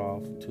hand her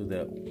off to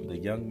the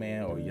young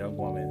man or young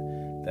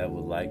woman that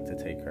would like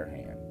to take her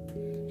hand.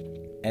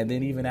 And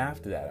then even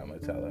after that, I'm going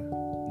to tell her.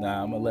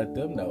 Now, I'm going to let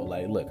them know,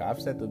 like, look,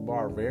 I've set the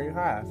bar very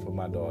high for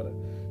my daughter,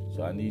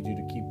 so I need you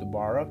to keep the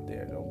bar up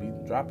there. Don't be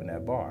dropping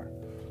that bar.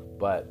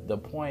 But the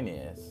point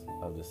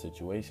of the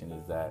situation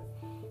is that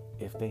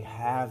if they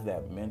have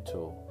that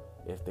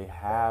if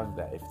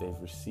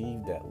they've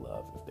received that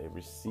love, if they've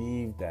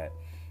received that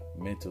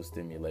mental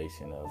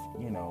stimulation of,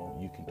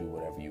 you can do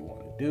whatever you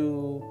want to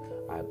do,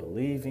 I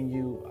believe in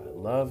you, I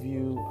love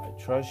you, I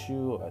trust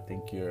you, I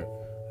think you're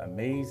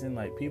amazing.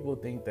 Like, people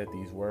think that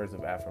these words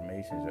of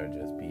affirmations are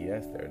just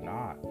BS. They're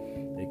not.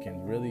 They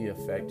can really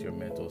affect your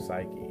mental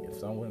psyche. If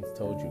someone's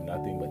told you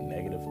nothing but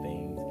negative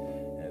things,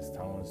 and if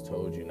someone's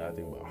told you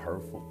nothing but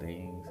hurtful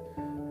things,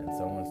 and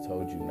someone's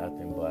told you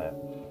nothing but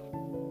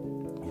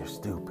you're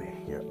stupid,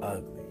 you're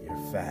ugly,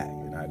 you're fat,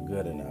 you're not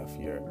good enough,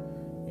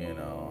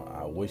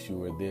 I wish you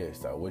were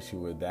this, I wish you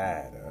were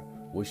that, or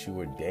wish you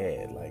were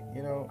dead. Like,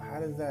 how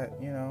does that,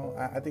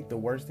 I think the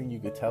worst thing you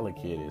could tell a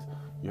kid is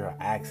you're an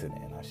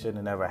accident. I should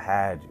have never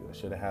had you. I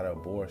should have had an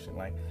abortion.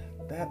 Like,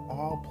 that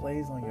all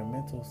plays on your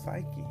mental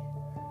psyche.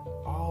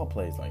 All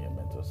plays on your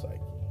mental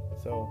psyche.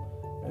 So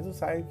mental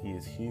psyche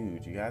is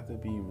huge. You have to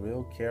be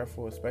real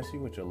careful, especially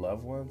with your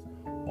loved ones,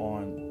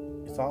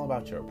 it's all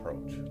about your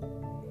approach.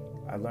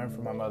 I learned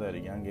from my mother at a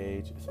young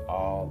age, it's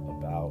all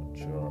about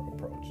your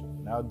approach.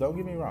 Now, don't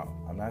get me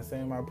wrong. I'm not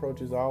saying my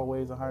approach is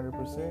always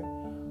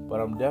 100%,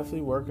 but I'm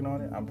definitely working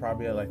on it. I'm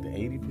probably at like the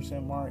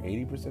 80% mark.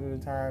 80% of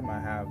the time,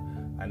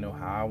 I know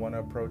how I want to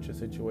approach a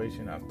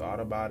situation. I've thought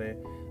about it.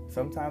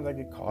 Sometimes I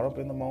get caught up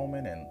in the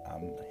moment, and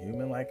I'm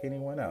human like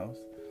anyone else.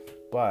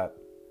 But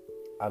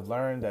I've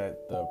learned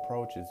that the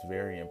approach is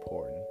very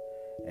important,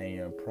 and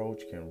your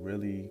approach can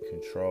really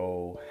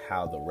control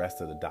how the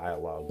rest of the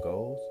dialogue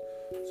goes.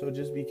 So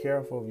just be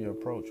careful of your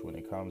approach when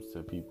it comes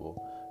to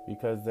people,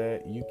 because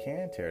you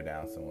can tear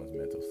down someone's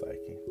mental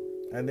psyche.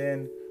 And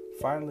then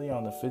finally,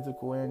 on the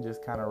physical end,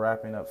 just kind of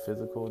wrapping up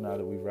physical now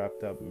that we've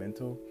wrapped up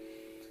mental.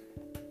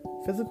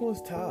 Physical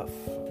is tough.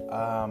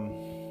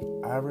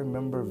 I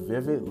remember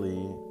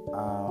vividly,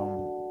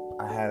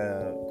 I had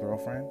a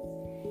girlfriend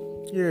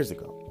years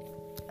ago.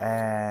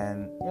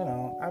 And,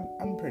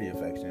 I'm a pretty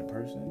affectionate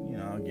person.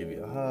 I'll give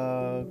you a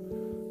hug,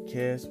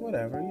 kiss,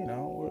 whatever,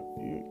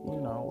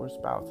 we're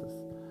spouses.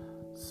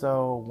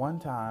 So one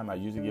time, I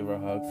usually give her a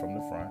hug from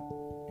the front,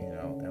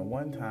 and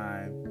one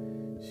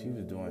time she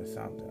was doing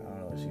something. I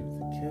don't know if she was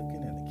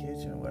cooking in the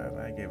kitchen or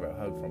whatever. I gave her a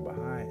hug from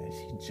behind, and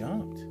she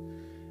jumped.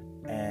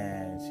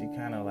 And she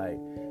kind of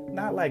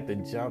not like the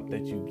jump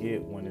that you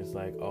get when it's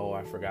like, oh,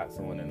 I forgot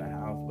someone in the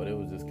house, but it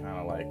was just kind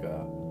of like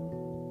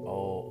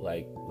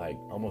like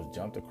almost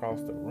jumped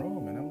across the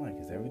room. And I'm like,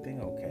 is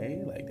everything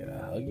okay? Like, did I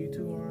hug you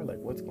too hard? Like,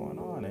 what's going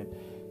on? And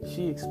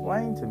she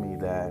explained to me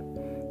that,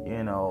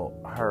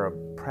 her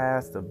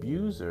past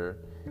abuser,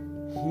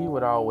 he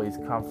would always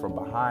come from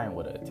behind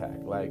with an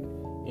attack. Like,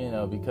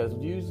 because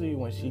usually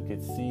when she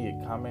could see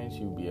it coming,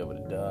 she would be able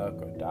to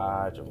duck or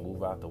dodge or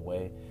move out the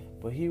way.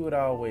 But he would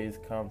always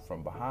come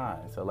from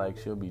behind. So, like,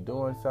 she'll be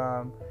doing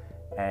something,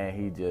 and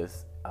he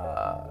just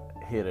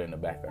hit her in the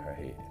back of her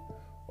head.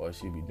 Or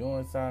she'd be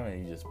doing something,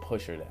 and he just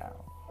push her down.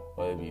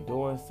 Or he'd be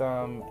doing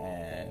something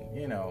and,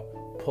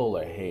 pull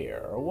her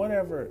hair. Or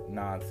whatever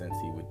nonsense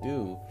he would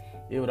do.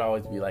 It would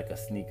always be like a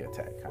sneak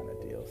attack kind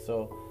of deal.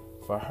 So,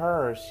 for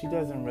her, she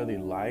doesn't really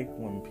like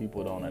when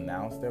people don't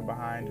announce they're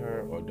behind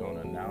her, or don't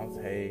announce,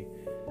 hey,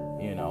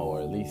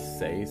 or at least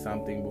say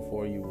something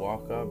before you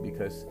walk up,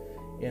 because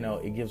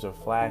it gives her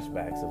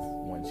flashbacks of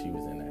when she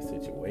was in that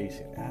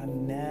situation. And I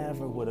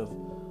never would have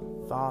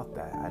thought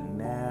that. I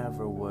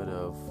never would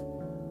have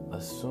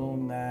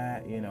assumed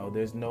that.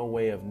 There's no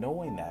way of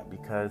knowing that,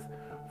 because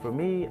for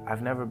me,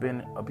 I've never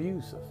been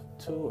abusive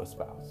to a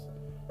spouse.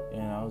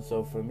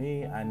 So for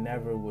me, I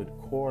never would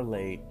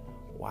correlate,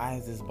 why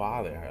is this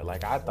bothering her?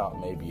 Like, I thought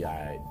maybe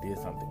I did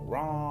something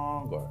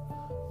wrong, or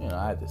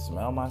I had to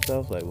smell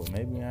myself, like, well,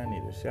 maybe I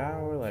need a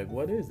shower, like,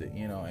 what is it,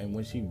 and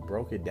when she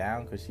broke it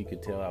down, because she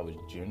could tell I was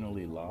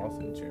generally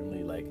lost and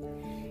generally, like,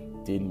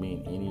 didn't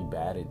mean any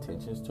bad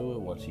intentions to it,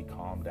 once she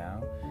calmed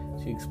down,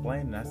 she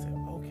explained, and I said,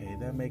 okay,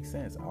 that makes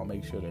sense, I'll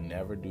make sure to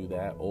never do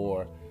that,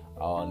 or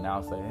I'll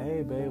announce, like,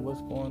 hey, babe,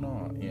 what's going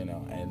on,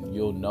 and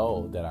you'll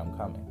know that I'm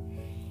coming.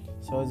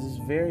 So it's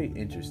just very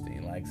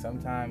interesting, like,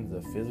 sometimes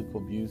the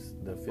physical abuse,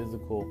 the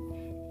physical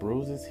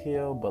bruises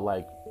heal, but,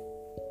 like,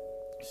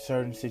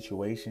 certain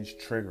situations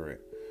trigger it.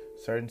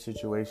 Certain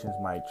situations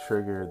might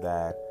trigger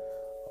that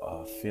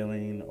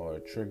feeling, or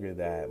trigger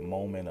that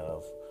moment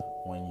of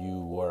when you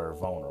were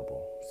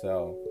vulnerable.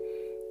 So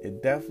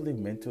it definitely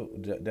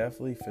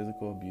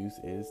physical abuse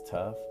is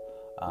tough.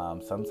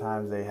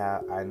 Sometimes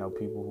I know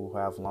people who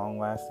have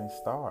long-lasting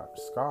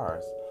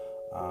scars.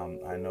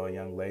 I know a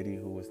young lady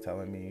who was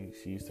telling me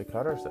she used to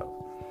cut herself,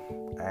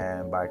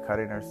 and by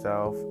cutting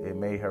herself, it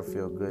made her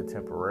feel good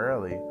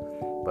temporarily,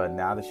 but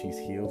now that she's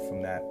healed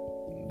from that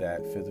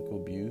physical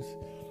abuse,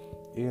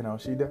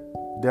 she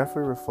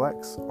definitely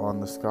reflects on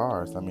the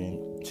scars. I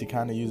mean, she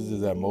kind of uses it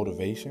as that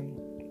motivation,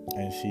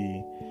 and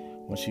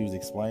when she was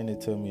explaining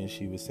it to me, and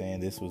she was saying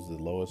this was the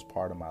lowest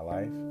part of my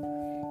life,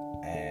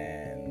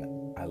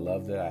 and I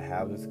love that I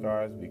have the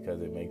scars,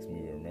 because it makes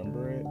me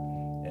remember it,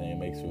 and it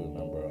makes me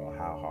remember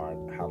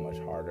how much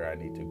harder I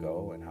need to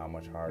go, and how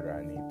much harder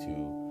I need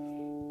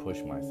to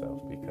push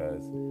myself,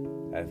 because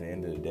at the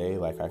end of the day,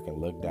 like, I can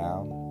look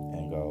down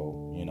and go,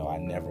 I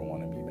never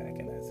want to be back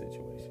in that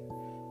situation.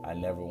 I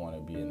never want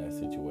to be in that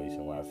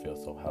situation where I feel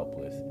so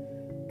helpless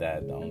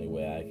that the only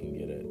way I can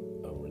get a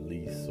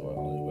release, or the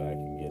only way I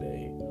can get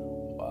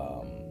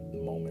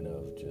a moment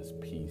of just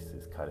peace,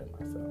 is cutting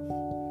myself,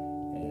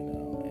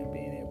 and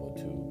being able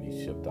to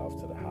be shipped off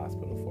to the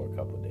hospital for a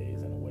couple of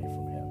days and away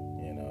from him.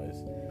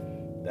 It's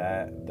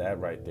that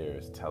right there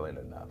is telling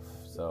enough.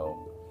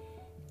 So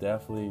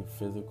definitely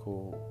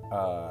physical,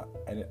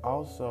 and it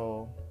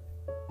also,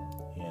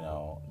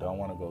 don't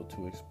want to go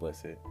too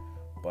explicit,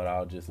 But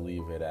I'll just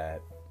leave it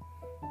at,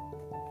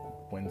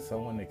 when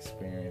someone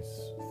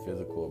experiences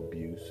physical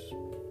abuse,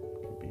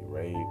 it could be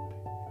rape,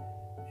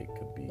 it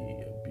could be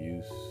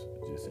abuse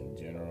just in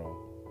general,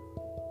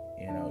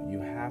 you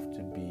have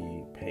to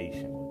be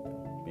patient with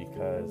them,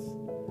 because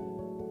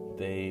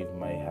they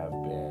may have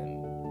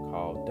been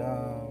called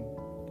dumb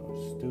or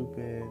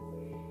stupid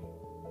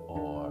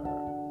or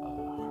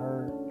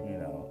hurt.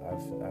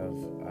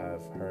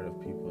 I've heard of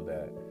people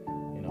that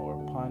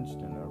were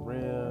punched in the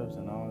ribs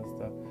and all that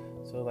stuff.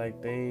 So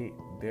like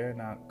they're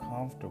not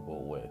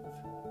comfortable with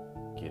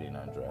getting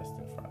undressed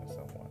in front of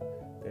someone.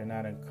 They're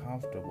not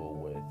comfortable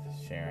with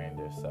sharing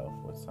their self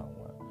with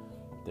someone.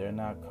 They're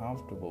not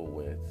comfortable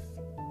with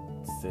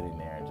sitting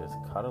there and just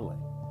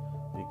cuddling,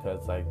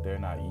 because like they're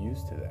not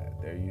used to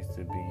that. They're used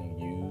to being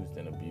used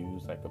and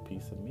abused like a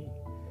piece of meat,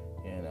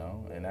 and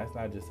that's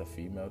not just a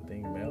female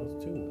thing,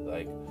 males too.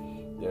 Like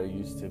they're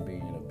used to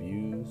being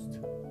abused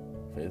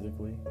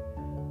physically,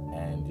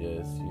 and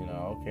just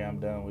okay, I'm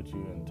done with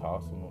you, and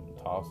toss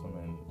them,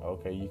 and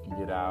okay, you can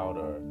get out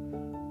or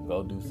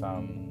go do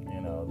something.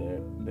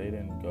 They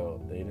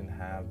didn't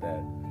have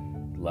that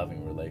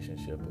loving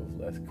relationship of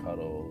let's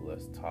cuddle,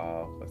 let's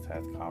talk, let's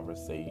have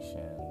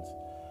conversations,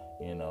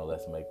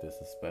 let's make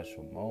this a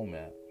special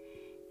moment.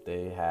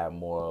 They have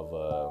more of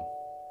a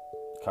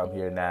come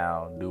here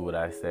now, do what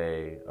I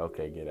say,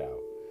 okay, get out,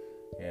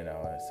 and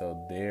so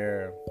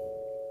their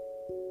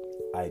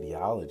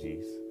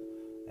ideologies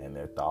and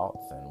their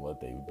thoughts and what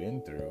they've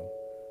been through,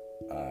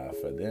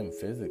 for them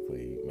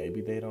physically,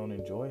 maybe they don't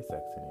enjoy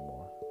sex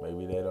anymore.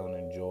 Maybe they don't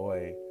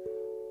enjoy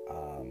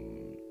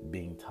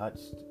being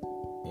touched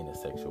in a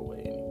sexual way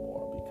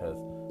anymore, because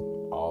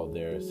all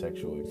their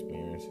sexual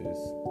experiences,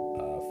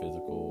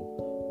 physical,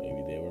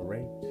 maybe they were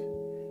raped,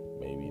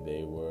 maybe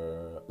they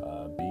were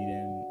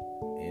beaten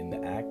in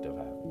the act of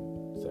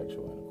having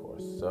sexual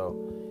intercourse. So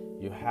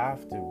you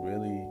have to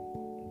really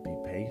be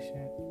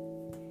patient,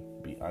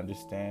 be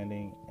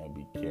understanding, and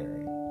be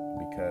caring,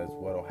 because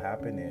what will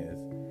happen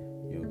is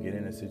you'll get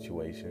in a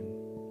situation,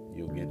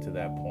 you'll get to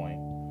that point,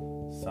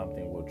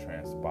 something will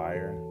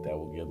transpire that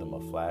will give them a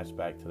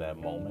flashback to that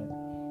moment,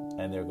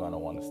 and they're going to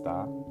want to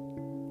stop,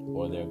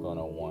 or they're going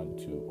to want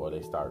to, or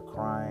they start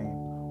crying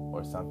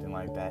or something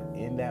like that.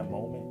 In that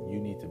moment, you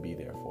need to be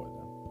there for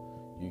them.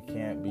 You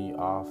can't be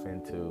off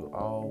into,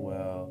 oh,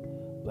 well,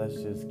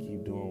 let's just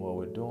keep doing what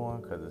we're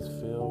doing because it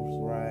feels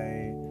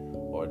right,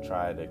 or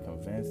try to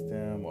convince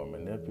them or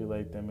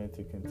manipulate them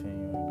into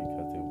continuing,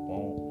 because it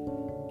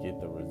won't get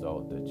the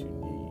result that you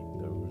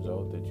need. The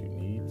result that you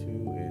need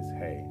to is,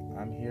 hey,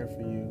 I'm here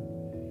for you.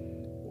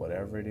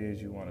 Whatever it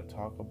is you want to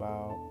talk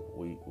about,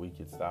 we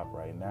can stop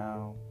right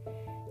now.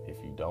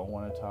 If you don't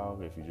want to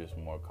talk, if you're just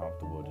more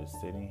comfortable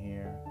just sitting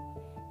here,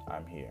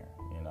 I'm here.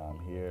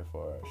 I'm here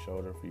for a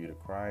shoulder for you to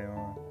cry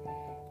on,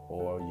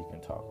 or you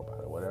can talk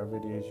about it. Whatever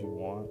it is you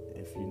want.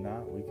 If you're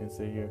not, we can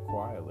sit here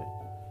quietly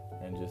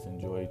and just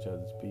enjoy each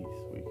other's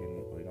peace. We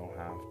don't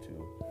have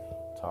to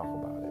talk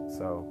about it.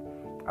 So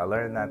I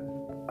learned that,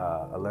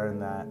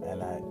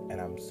 and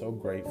I'm so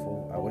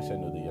grateful. I wish I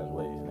knew the young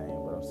lady's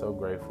name, but I'm so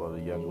grateful for the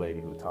young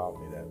lady who taught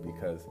me that,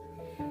 because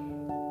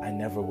I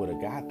never would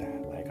have got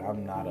that. Like,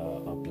 I'm not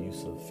a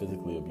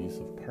physically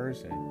abusive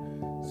person.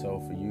 So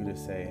for you to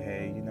say,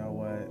 hey, you know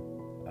what?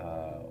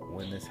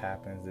 When this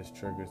happens, this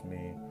triggers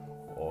me,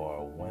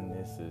 or when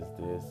this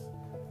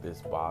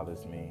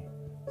bothers me.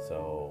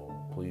 So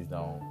please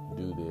don't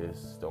do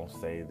this, don't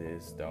say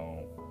this,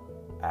 don't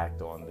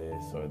act on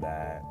this or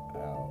that,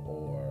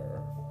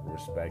 or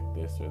respect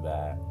this or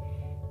that,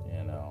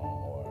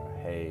 or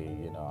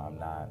hey, I'm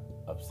not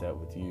upset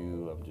with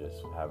you, I'm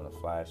just having a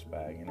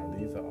flashback.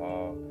 These are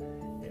all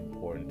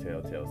important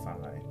telltale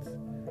signs.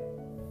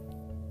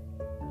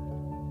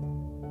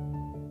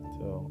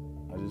 So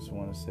I just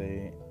want to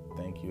say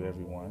thank you,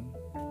 everyone,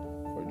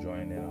 for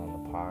joining in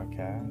on the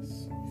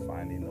podcast,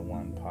 Finding the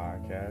One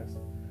Podcast.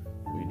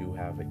 We do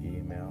have an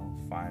email,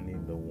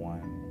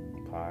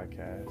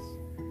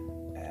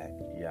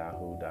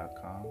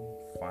 findingtheonepodcast@yahoo.com,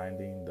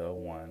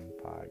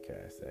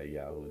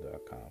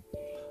 findingtheonepodcast@yahoo.com.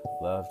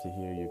 Love to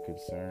hear your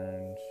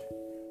concerns,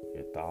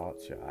 your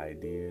thoughts, your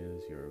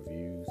ideas, your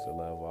reviews. I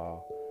love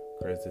all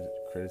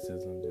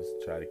criticism.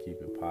 Just try to keep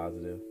it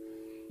positive.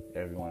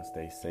 Everyone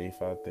stay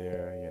safe out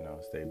there,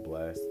 stay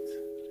blessed.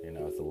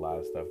 It's a lot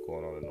of stuff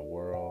going on in the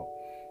world.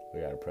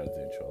 We got a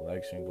presidential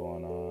election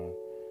going on.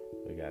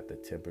 We got the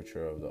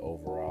temperature of the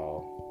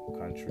overall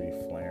country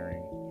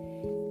flaring.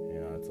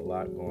 It's a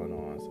lot going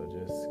on. So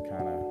just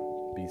kind of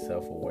be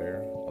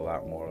self-aware, a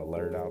lot more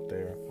alert out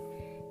there,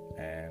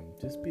 and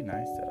just be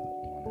nice to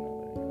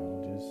one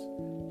another. Just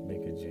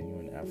make a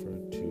genuine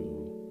effort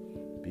to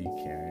be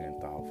caring and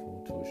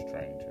thoughtful to a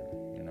stranger.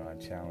 I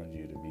challenge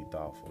you to be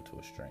thoughtful to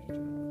a stranger,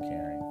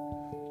 caring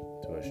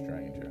to a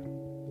stranger.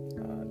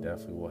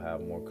 Definitely we'll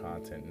have more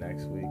content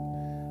next week.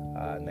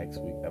 Next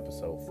week,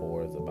 episode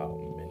 4 is about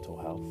mental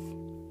health.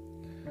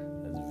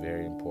 It's a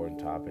very important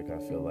topic. I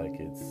feel like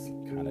it's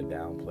kind of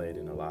downplayed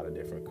in a lot of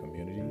different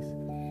communities,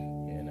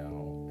 and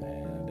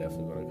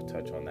definitely going to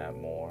touch on that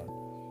more.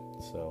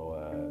 So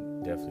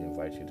definitely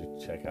invite you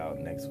to check out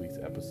next week's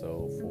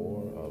episode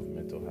 4 of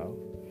Mental Health.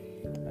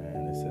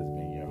 And this has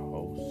been your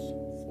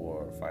host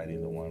for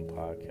Finding the One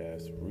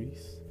podcast,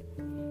 Reese.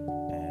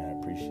 And I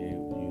appreciate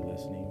you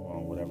listening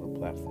on whatever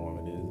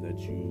platform it is that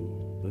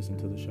you listen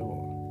to the show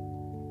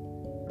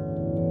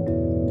on.